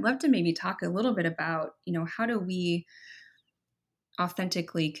so I'd love to maybe talk a little bit about, how do we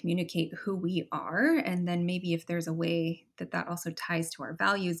authentically communicate who we are? And then maybe if there's a way that that also ties to our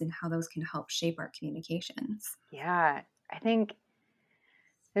values and how those can help shape our communications. Yeah, I think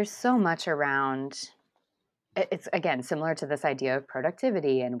there's so much around. It's again similar to this idea of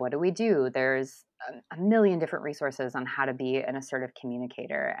productivity and what do we do. There's a million different resources on how to be an assertive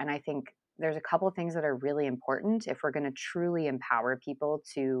communicator, and I think there's a couple of things that are really important if we're going to truly empower people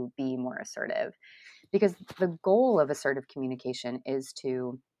to be more assertive. Because the goal of assertive communication is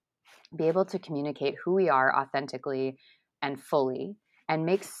to be able to communicate who we are authentically and fully and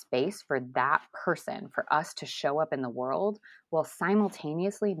make space for that person, for us to show up in the world while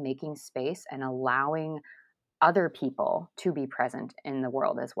simultaneously making space and allowing other people to be present in the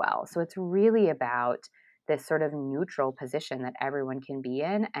world as well. So it's really about this sort of neutral position that everyone can be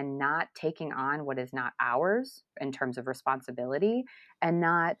in and not taking on what is not ours in terms of responsibility and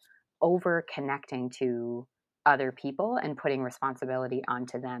not over connecting to other people and putting responsibility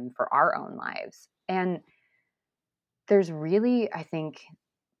onto them for our own lives. And there's really, I think,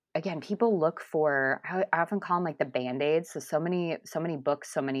 again, people look for, I often call them like the band-aids. So many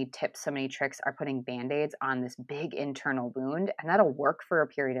books, so many tips, so many tricks are putting band-aids on this big internal wound, and that'll work for a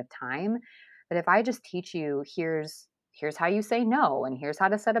period of time. But if I just teach you, here's how you say no, and here's how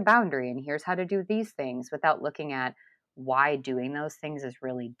to set a boundary, and here's how to do these things without looking at why doing those things is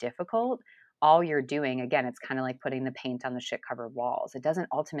really difficult, all you're doing, again, it's kind of like putting the paint on the shit covered walls. It doesn't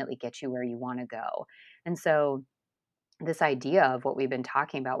ultimately get you where you want to go. And so this idea of what we've been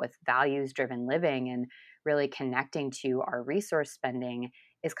talking about with values driven living and really connecting to our resource spending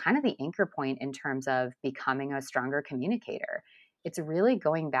is kind of the anchor point in terms of becoming a stronger communicator. It's really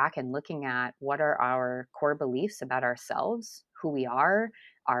going back and looking at what are our core beliefs about ourselves, who we are,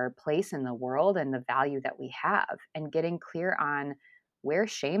 our place in the world, and the value that we have, and getting clear on where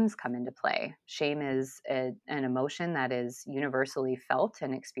shames come into play. Shame is an emotion that is universally felt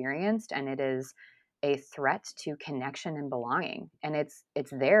and experienced, and it is a threat to connection and belonging. And it's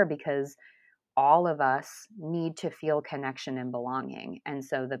there because all of us need to feel connection and belonging. And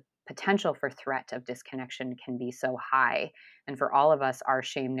so the potential for threat of disconnection can be so high. And for all of us, our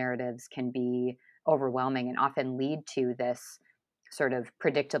shame narratives can be overwhelming and often lead to this sort of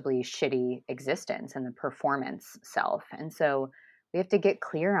predictably shitty existence and the performance self. And so we have to get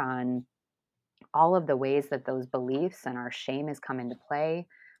clear on all of the ways that those beliefs and our shame has come into play,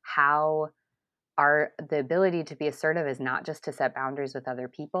 how the ability to be assertive is not just to set boundaries with other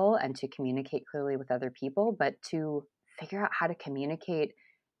people and to communicate clearly with other people, but to figure out how to communicate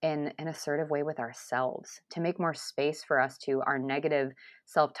in an assertive way with ourselves, to make more space for us to our negative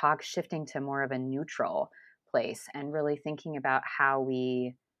self-talk shifting to more of a neutral place and really thinking about how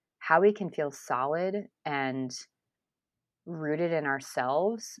we can feel solid and rooted in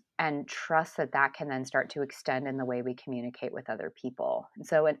ourselves and trust that that can then start to extend in the way we communicate with other people. And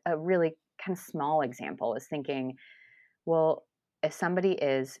so a really kind of small example is thinking, well, if somebody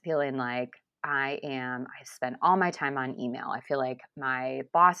is feeling like I spend all my time on email. I feel like my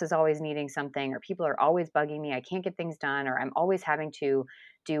boss is always needing something, or people are always bugging me. I can't get things done, or I'm always having to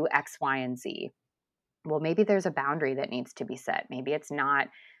do X, Y, and Z. Well, maybe there's a boundary that needs to be set. Maybe it's not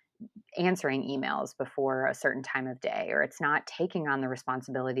answering emails before a certain time of day, or it's not taking on the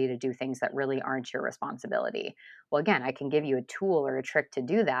responsibility to do things that really aren't your responsibility. Well, again, I can give you a tool or a trick to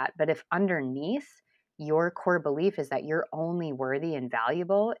do that. But if underneath your core belief is that you're only worthy and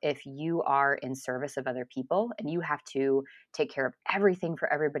valuable if you are in service of other people, and you have to take care of everything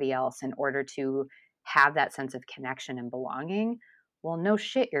for everybody else in order to have that sense of connection and belonging, well, no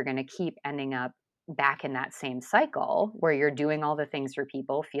shit, you're going to keep ending up back in that same cycle where you're doing all the things for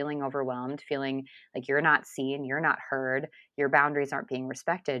people, feeling overwhelmed, feeling like you're not seen, you're not heard, your boundaries aren't being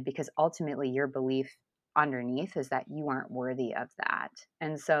respected, because ultimately your belief underneath is that you aren't worthy of that.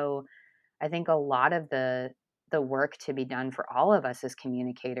 And so I think a lot of the work to be done for all of us as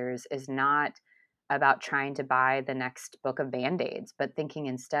communicators is not about trying to buy the next book of band-aids, but thinking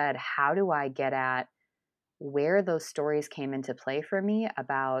instead, how do I get at where those stories came into play for me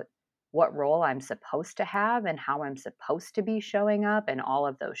about what role I'm supposed to have and how I'm supposed to be showing up, and all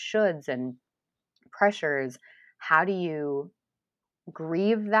of those shoulds and pressures. How do you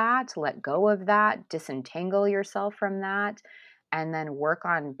grieve that, let go of that, disentangle yourself from that, and then work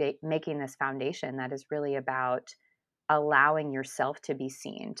on making this foundation that is really about allowing yourself to be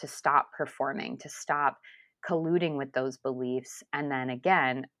seen, to stop performing, to stop colluding with those beliefs, and then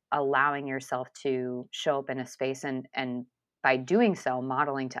again, allowing yourself to show up in a space, and by doing so,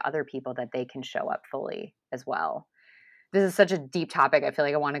 modeling to other people that they can show up fully as well. This is such a deep topic. I feel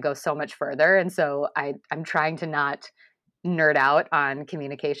like I want to go so much further. And so I'm trying to not nerd out on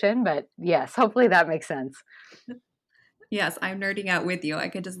communication, but yes, hopefully that makes sense. Yes, I'm nerding out with you. I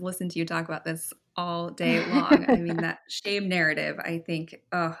could just listen to you talk about this all day long. I mean, that shame narrative, I think,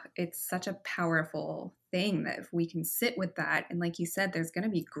 oh, it's such a powerful thing that if we can sit with that, and like you said, there's going to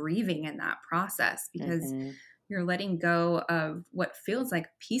be grieving in that process because Hmm. you're letting go of what feels like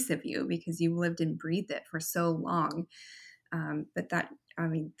a piece of you because you lived and breathed it for so long. But that, I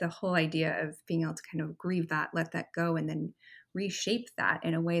mean, the whole idea of being able to kind of grieve that, let that go, and then reshape that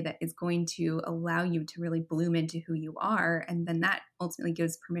in a way that is going to allow you to really bloom into who you are. And then that ultimately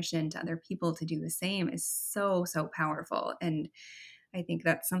gives permission to other people to do the same is so, so powerful. And I think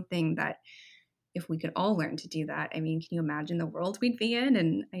that's something that if we could all learn to do that, I mean, can you imagine the world we'd be in?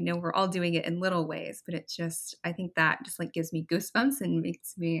 And I know we're all doing it in little ways, but it just, I think that just like gives me goosebumps and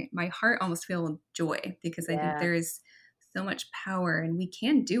makes me, my heart almost feel joy because I think Yeah. there is so much power and we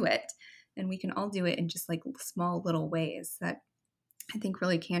can do it. And we can all do it in just like small little ways that I think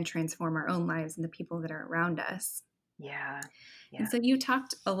really can transform our own lives and the people that are around us. Yeah. And Yeah. so you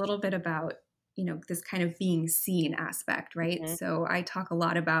talked a little bit about, this kind of being seen aspect, right? Hmm. So I talk a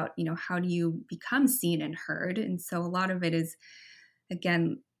lot about, how do you become seen and heard? And so a lot of it is,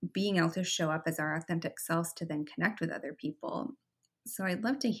 again, being able to show up as our authentic selves to then connect with other people. So I'd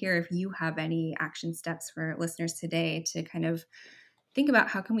love to hear if you have any action steps for listeners today to kind of think about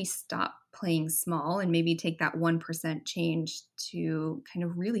how can we stop playing small and maybe take that 1% change to kind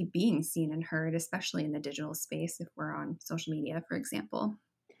of really being seen and heard, especially in the digital space if we're on social media, for example.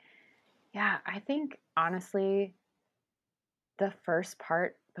 Yeah. I think honestly, the first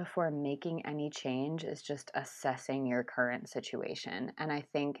part before making any change is just assessing your current situation. And I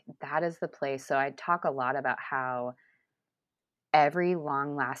think that is the place. So I talk a lot about how every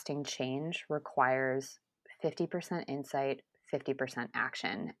long lasting change requires 50% insight, 50%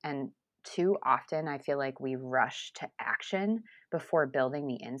 action. And too often, I feel like we rush to action before building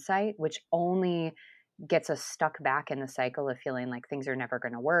the insight, which only gets us stuck back in the cycle of feeling like things are never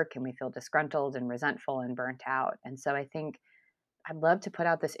going to work, and we feel disgruntled and resentful and burnt out. And so I think I'd love to put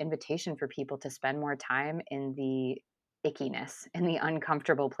out this invitation for people to spend more time in the ickiness, in the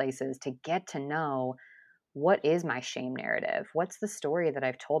uncomfortable places, to get to know what is my shame narrative? What's the story that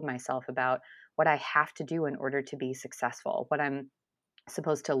I've told myself about what I have to do in order to be successful? What I'm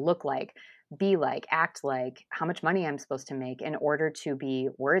supposed to look like, be like, act like, how much money I'm supposed to make in order to be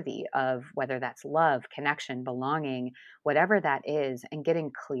worthy of whether that's love, connection, belonging, whatever that is, and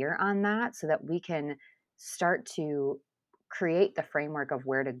getting clear on that so that we can start to create the framework of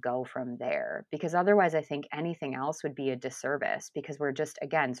where to go from there. Because otherwise, I think anything else would be a disservice because we're just,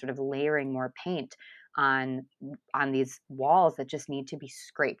 again, sort of layering more paint on on these walls that just need to be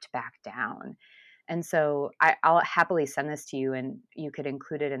scraped back down. And so I'll happily send this to you, and you could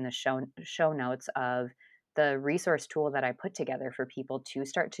include it in the show notes of the resource tool that I put together for people to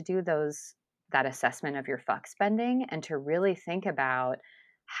start to do that assessment of your fuck spending, and to really think about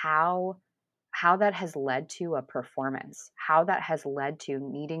how how that has led to a performance, how that has led to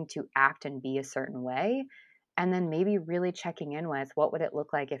needing to act and be a certain way. And then maybe really checking in with what would it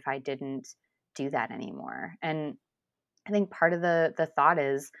look like if I didn't do that anymore. And I think part of the thought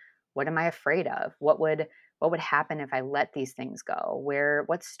is, what am I afraid of? What would happen if I let these things go?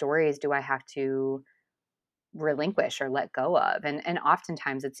 What stories do I have to relinquish or let go of? And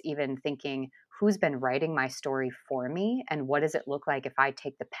oftentimes it's even thinking, who's been writing my story for me, and what does it look like if I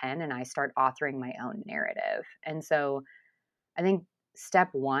take the pen and I start authoring my own narrative? And so I think step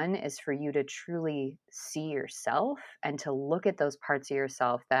one is for you to truly see yourself and to look at those parts of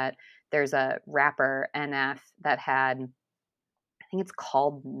yourself. That there's a rapper, NF, that had, I think it's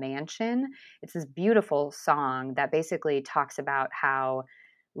called Mansion. It's this beautiful song that basically talks about how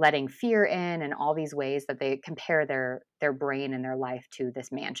letting fear in and all these ways that they compare their brain and their life to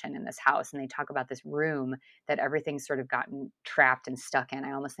this mansion in this house. And they talk about this room that everything's sort of gotten trapped and stuck in.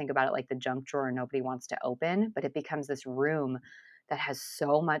 I almost think about it like the junk drawer nobody wants to open, but it becomes this room that has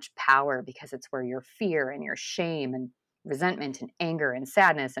so much power because it's where your fear and your shame and resentment and anger and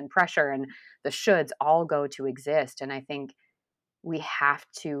sadness and pressure and the shoulds all go to exist. And I think we have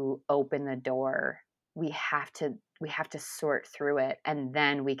to open the door. We have to sort through it, and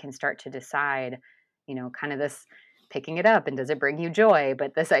then we can start to decide, kind of this picking it up, and does it bring you joy?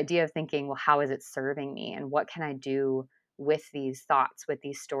 But this idea of thinking, well, how is it serving me, and what can I do with these thoughts, with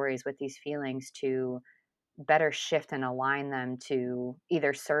these stories, with these feelings to better shift and align them to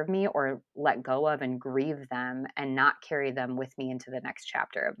either serve me or let go of and grieve them and not carry them with me into the next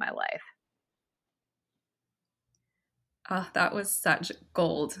chapter of my life. Oh, that was such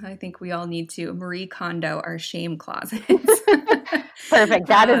gold. I think we all need to Marie Kondo our shame closets. Perfect.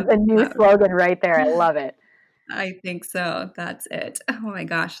 That is the new That slogan right there. I love it. I think so. That's it. Oh my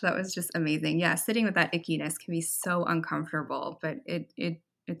gosh, that was just amazing. Yeah, sitting with that ickiness can be so uncomfortable, but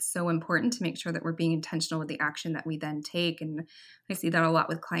it's so important to make sure that we're being intentional with the action that we then take. And I see that a lot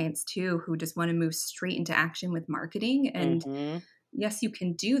with clients too, who just want to move straight into action with marketing. And Hmm. yes, you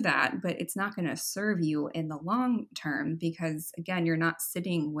can do that, but it's not going to serve you in the long term because again, you're not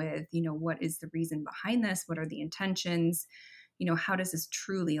sitting with, what is the reason behind this? What are the intentions? How does this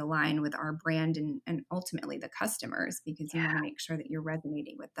truly align with our brand and ultimately the customers? Because you want to make sure that you're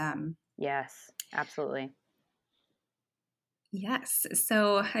resonating with them. Yes, absolutely. Yes.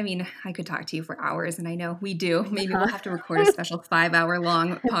 So, I mean, I could talk to you for hours, and I know we do. Maybe we'll Huh? have to record a special 5 hour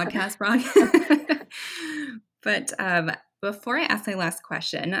long podcast broadcast. But before I ask my last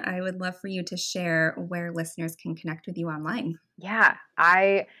question, I would love for you to share where listeners can connect with you online. Yeah,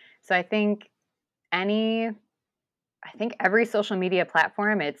 I think any I think every social media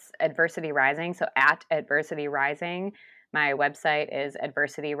platform, it's Adversity Rising. So at Adversity Rising, my website is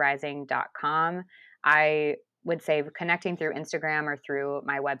adversityrising.com. I would say connecting through Instagram or through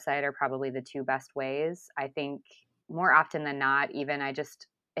my website are probably the two best ways. I think more often than not, even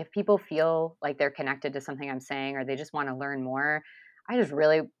if people feel like they're connected to something I'm saying or they just want to learn more, I just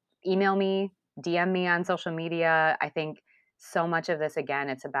really email me, DM me on social media. I think so much of this, again,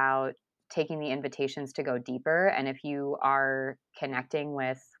 it's about taking the invitations to go deeper. And if you are connecting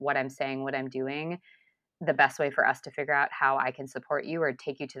with what I'm saying, what I'm doing, the best way for us to figure out how I can support you or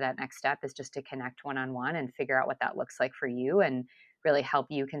take you to that next step is just to connect one on one and figure out what that looks like for you and really help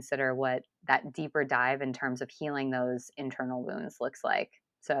you consider what that deeper dive in terms of healing those internal wounds looks like.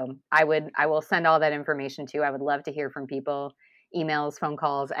 So I will send all that information to you. I would love to hear from people, emails, phone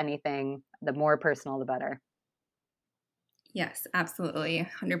calls, anything. The more personal, the better. Yes, absolutely.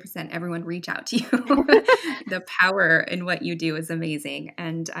 100%. Everyone reach out to you. The power in what you do is amazing.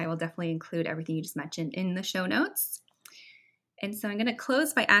 And I will definitely include everything you just mentioned in the show notes. And so I'm going to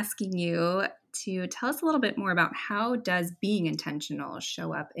close by asking you to tell us a little bit more about how does being intentional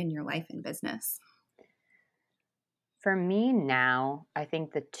show up in your life and business? For me now, I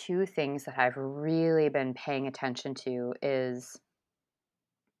think the two things that I've really been paying attention to is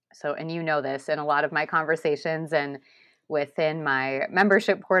and you know this in a lot of my conversations and within my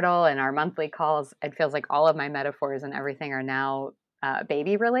membership portal and our monthly calls, it feels like all of my metaphors and everything are now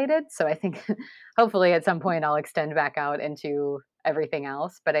baby related. So I think hopefully at some point I'll extend back out into everything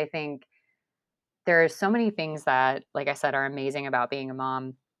else. But I think there are so many things that, like I said, are amazing about being a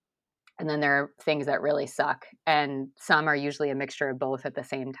mom. And then there are things that really suck. And some are usually a mixture of both at the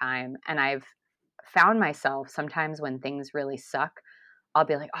same time. And I've found myself sometimes when things really suck, I'll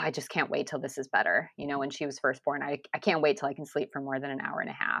be like, oh, I just can't wait till this is better. When she was first born, I can't wait till I can sleep for more than an hour and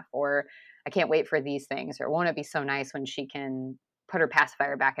a half. Or I can't wait for these things. Or won't it be so nice when she can put her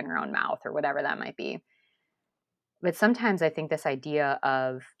pacifier back in her own mouth or whatever that might be. But sometimes I think this idea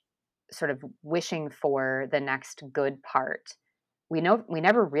of sort of wishing for the next good part we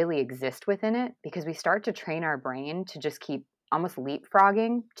never really exist within it, because we start to train our brain to just keep almost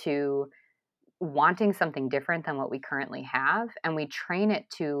leapfrogging to wanting something different than what we currently have. And we train it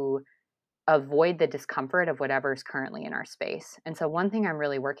to avoid the discomfort of whatever's currently in our space. And so, one thing I'm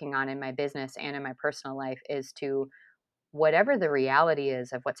really working on in my business and in my personal life is to, whatever the reality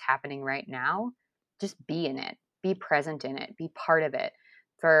is of what's happening right now, just be in it, be present in it, be part of it.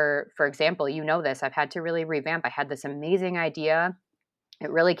 For example, this, I've had to really revamp. I had this amazing idea. It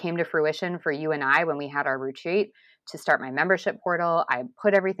really came to fruition for you and I when we had our retreat to start my membership portal. I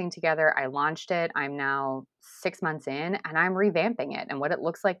put everything together. I launched it. I'm now 6 months in and I'm revamping it. And what it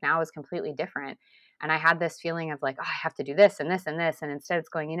looks like now is completely different. And I had this feeling of like, oh, I have to do this and this and this. And instead it's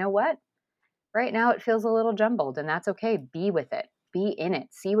going, you know what? Right now it feels a little jumbled, and that's okay. Be with it, be in it,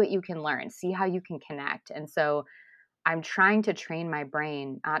 see what you can learn, see how you can connect. And so I'm trying to train my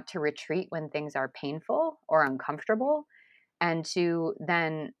brain not to retreat when things are painful or uncomfortable, and to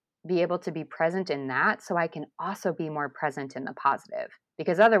then be able to be present in that so I can also be more present in the positive.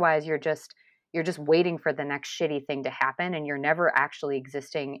 Because otherwise you're just waiting for the next shitty thing to happen, and you're never actually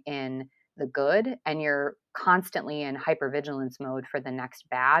existing in the good, and you're constantly in hypervigilance mode for the next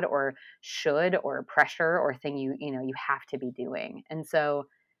bad or should or pressure or thing you have to be doing. And so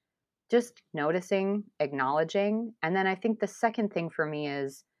just noticing, acknowledging. And then I think the second thing for me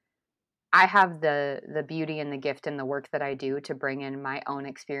is I have the beauty and the gift in the work that I do to bring in my own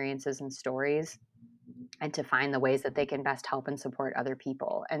experiences and stories, and to find the ways that they can best help and support other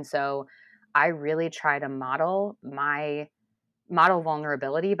people. And so I really try to model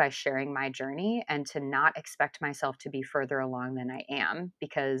vulnerability by sharing my journey, and to not expect myself to be further along than I am,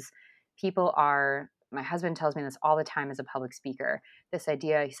 because my husband tells me this all the time as a public speaker, this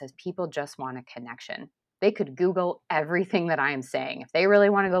idea, he says, people just want a connection. They could Google everything that I am saying. If they really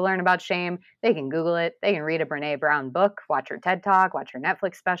want to go learn about shame, they can Google it. They can read a Brene Brown book, watch her TED Talk, watch her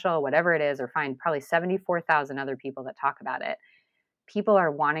Netflix special, whatever it is, or find probably 74,000 other people that talk about it. People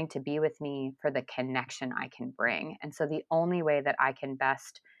are wanting to be with me for the connection I can bring. And so the only way that I can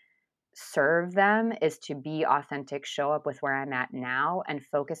best serve them is to be authentic, show up with where I'm at now, and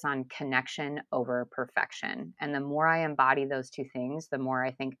focus on connection over perfection. And the more I embody those two things, the more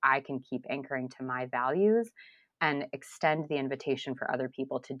I think I can keep anchoring to my values and extend the invitation for other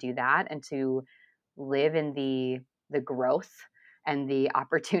people to do that, and to live in the growth and the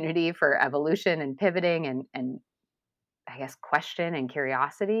opportunity for evolution and pivoting and I guess question and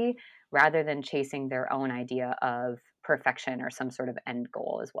curiosity, rather than chasing their own idea of perfection or some sort of end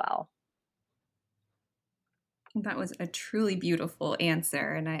goal as well. That was a truly beautiful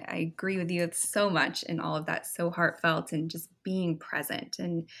answer. And I agree with you so much in all of that. So heartfelt, and just being present,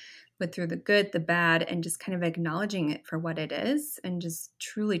 and but through the good, the bad, and just kind of acknowledging it for what it is, and just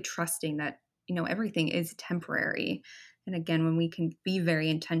truly trusting that, everything is temporary. And again, when we can be very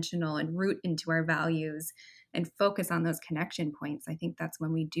intentional and root into our values and focus on those connection points, I think that's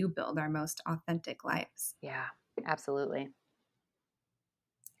when we do build our most authentic lives. Yeah, absolutely.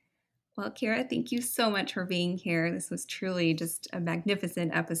 Well, Kyira, thank you so much for being here. This was truly just a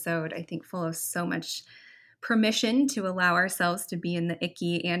magnificent episode, I think full of so much permission to allow ourselves to be in the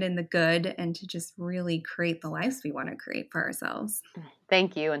icky and in the good, and to just really create the lives we want to create for ourselves.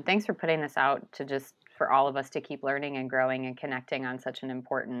 Thank you. And thanks for putting this out for all of us to keep learning and growing and connecting on such an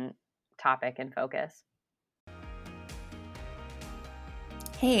important topic and focus.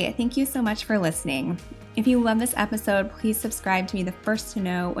 Hey, thank you so much for listening. If you love this episode, please subscribe to be the first to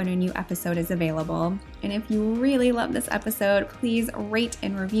know when a new episode is available. And if you really love this episode, please rate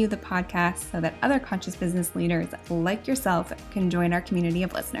and review the podcast so that other conscious business leaders like yourself can join our community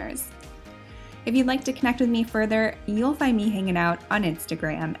of listeners. If you'd like to connect with me further, you'll find me hanging out on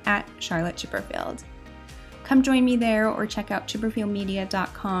Instagram at Charlotte Chipperfield. Come join me there, or check out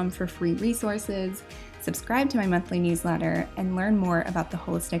chipperfieldmedia.com for free resources, subscribe to my monthly newsletter, and learn more about the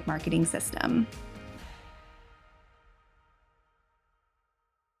holistic marketing system.